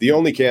 The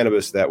only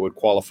cannabis that would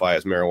qualify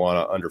as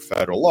marijuana under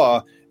federal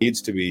law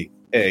needs to be,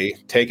 A,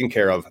 taken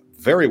care of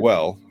very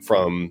well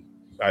from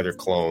either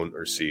clone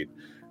or seed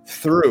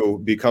through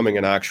becoming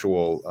an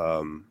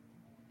actual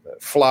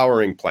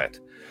flowering plant.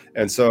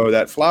 And so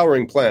that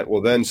flowering plant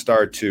will then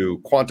start to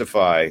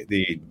quantify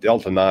the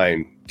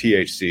Delta-9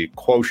 THC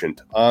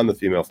quotient on the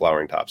female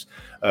flowering tops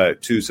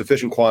to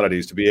sufficient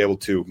quantities to be able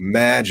to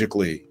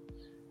magically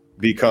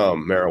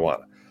become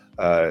marijuana.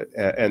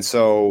 And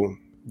so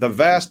the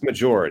vast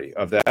majority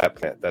of that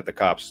plant that the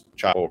cops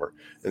chop over,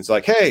 it's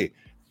like, hey,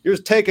 you're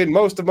taking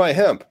most of my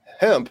hemp.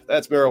 Hemp,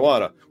 that's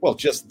marijuana. Well,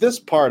 just this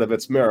part of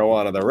it's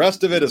marijuana. The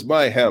rest of it is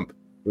my hemp.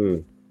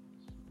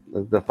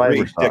 The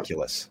fiber stock.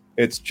 Ridiculous.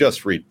 It's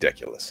just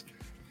ridiculous.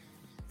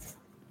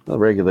 The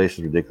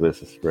regulation is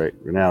ridiculous right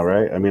now,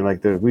 right? I mean,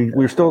 like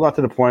we're still not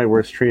to the point where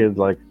it's treated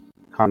like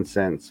common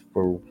sense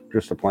for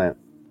just a plant.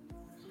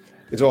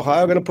 Is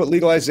Ohio going to put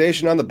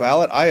legalization on the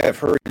ballot? I have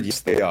heard yes,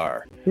 they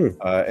are.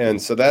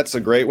 And so that's a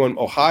great one.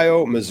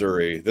 Ohio,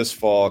 Missouri, this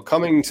fall,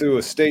 coming to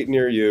a state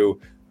near you,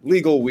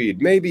 legal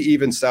weed, maybe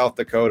even South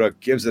Dakota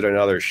gives it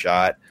another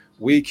shot.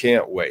 We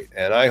can't wait.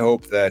 And I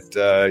hope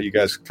that you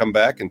guys come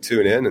back and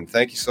tune in. And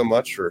thank you so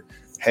much for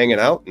hanging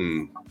out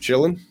and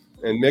chilling.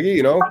 And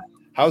Miggy,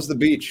 how's the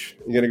beach?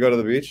 You going to go to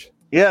the beach?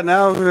 Yeah,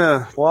 now I'm going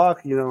to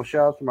walk, shout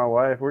out to my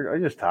wife.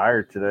 I'm just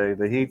tired today.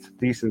 The heat's a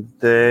decent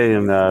day,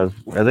 and I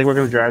think we're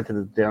going to drive to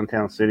the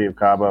downtown city of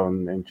Cabo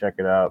and check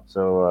it out.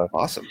 So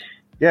awesome.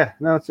 Yeah,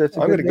 no, it's I'm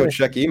going to go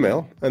check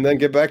email and then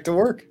get back to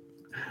work.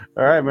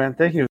 All right, man.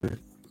 Thank you.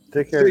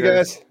 Take care. See you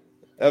guys.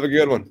 Have a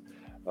good one.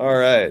 All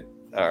right.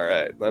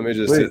 Let me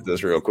just hit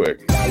this real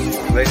quick. All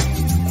right.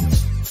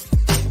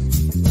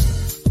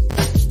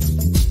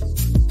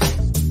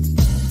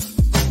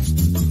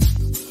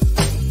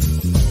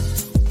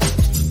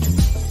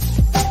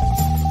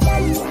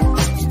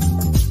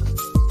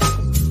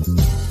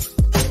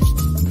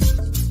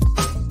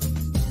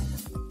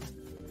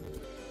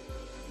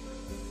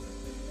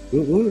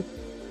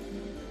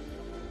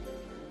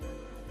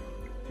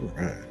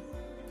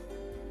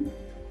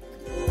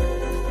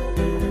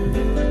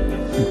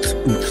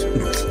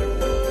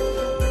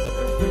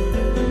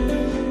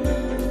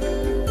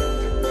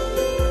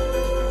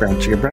 Brown chicken.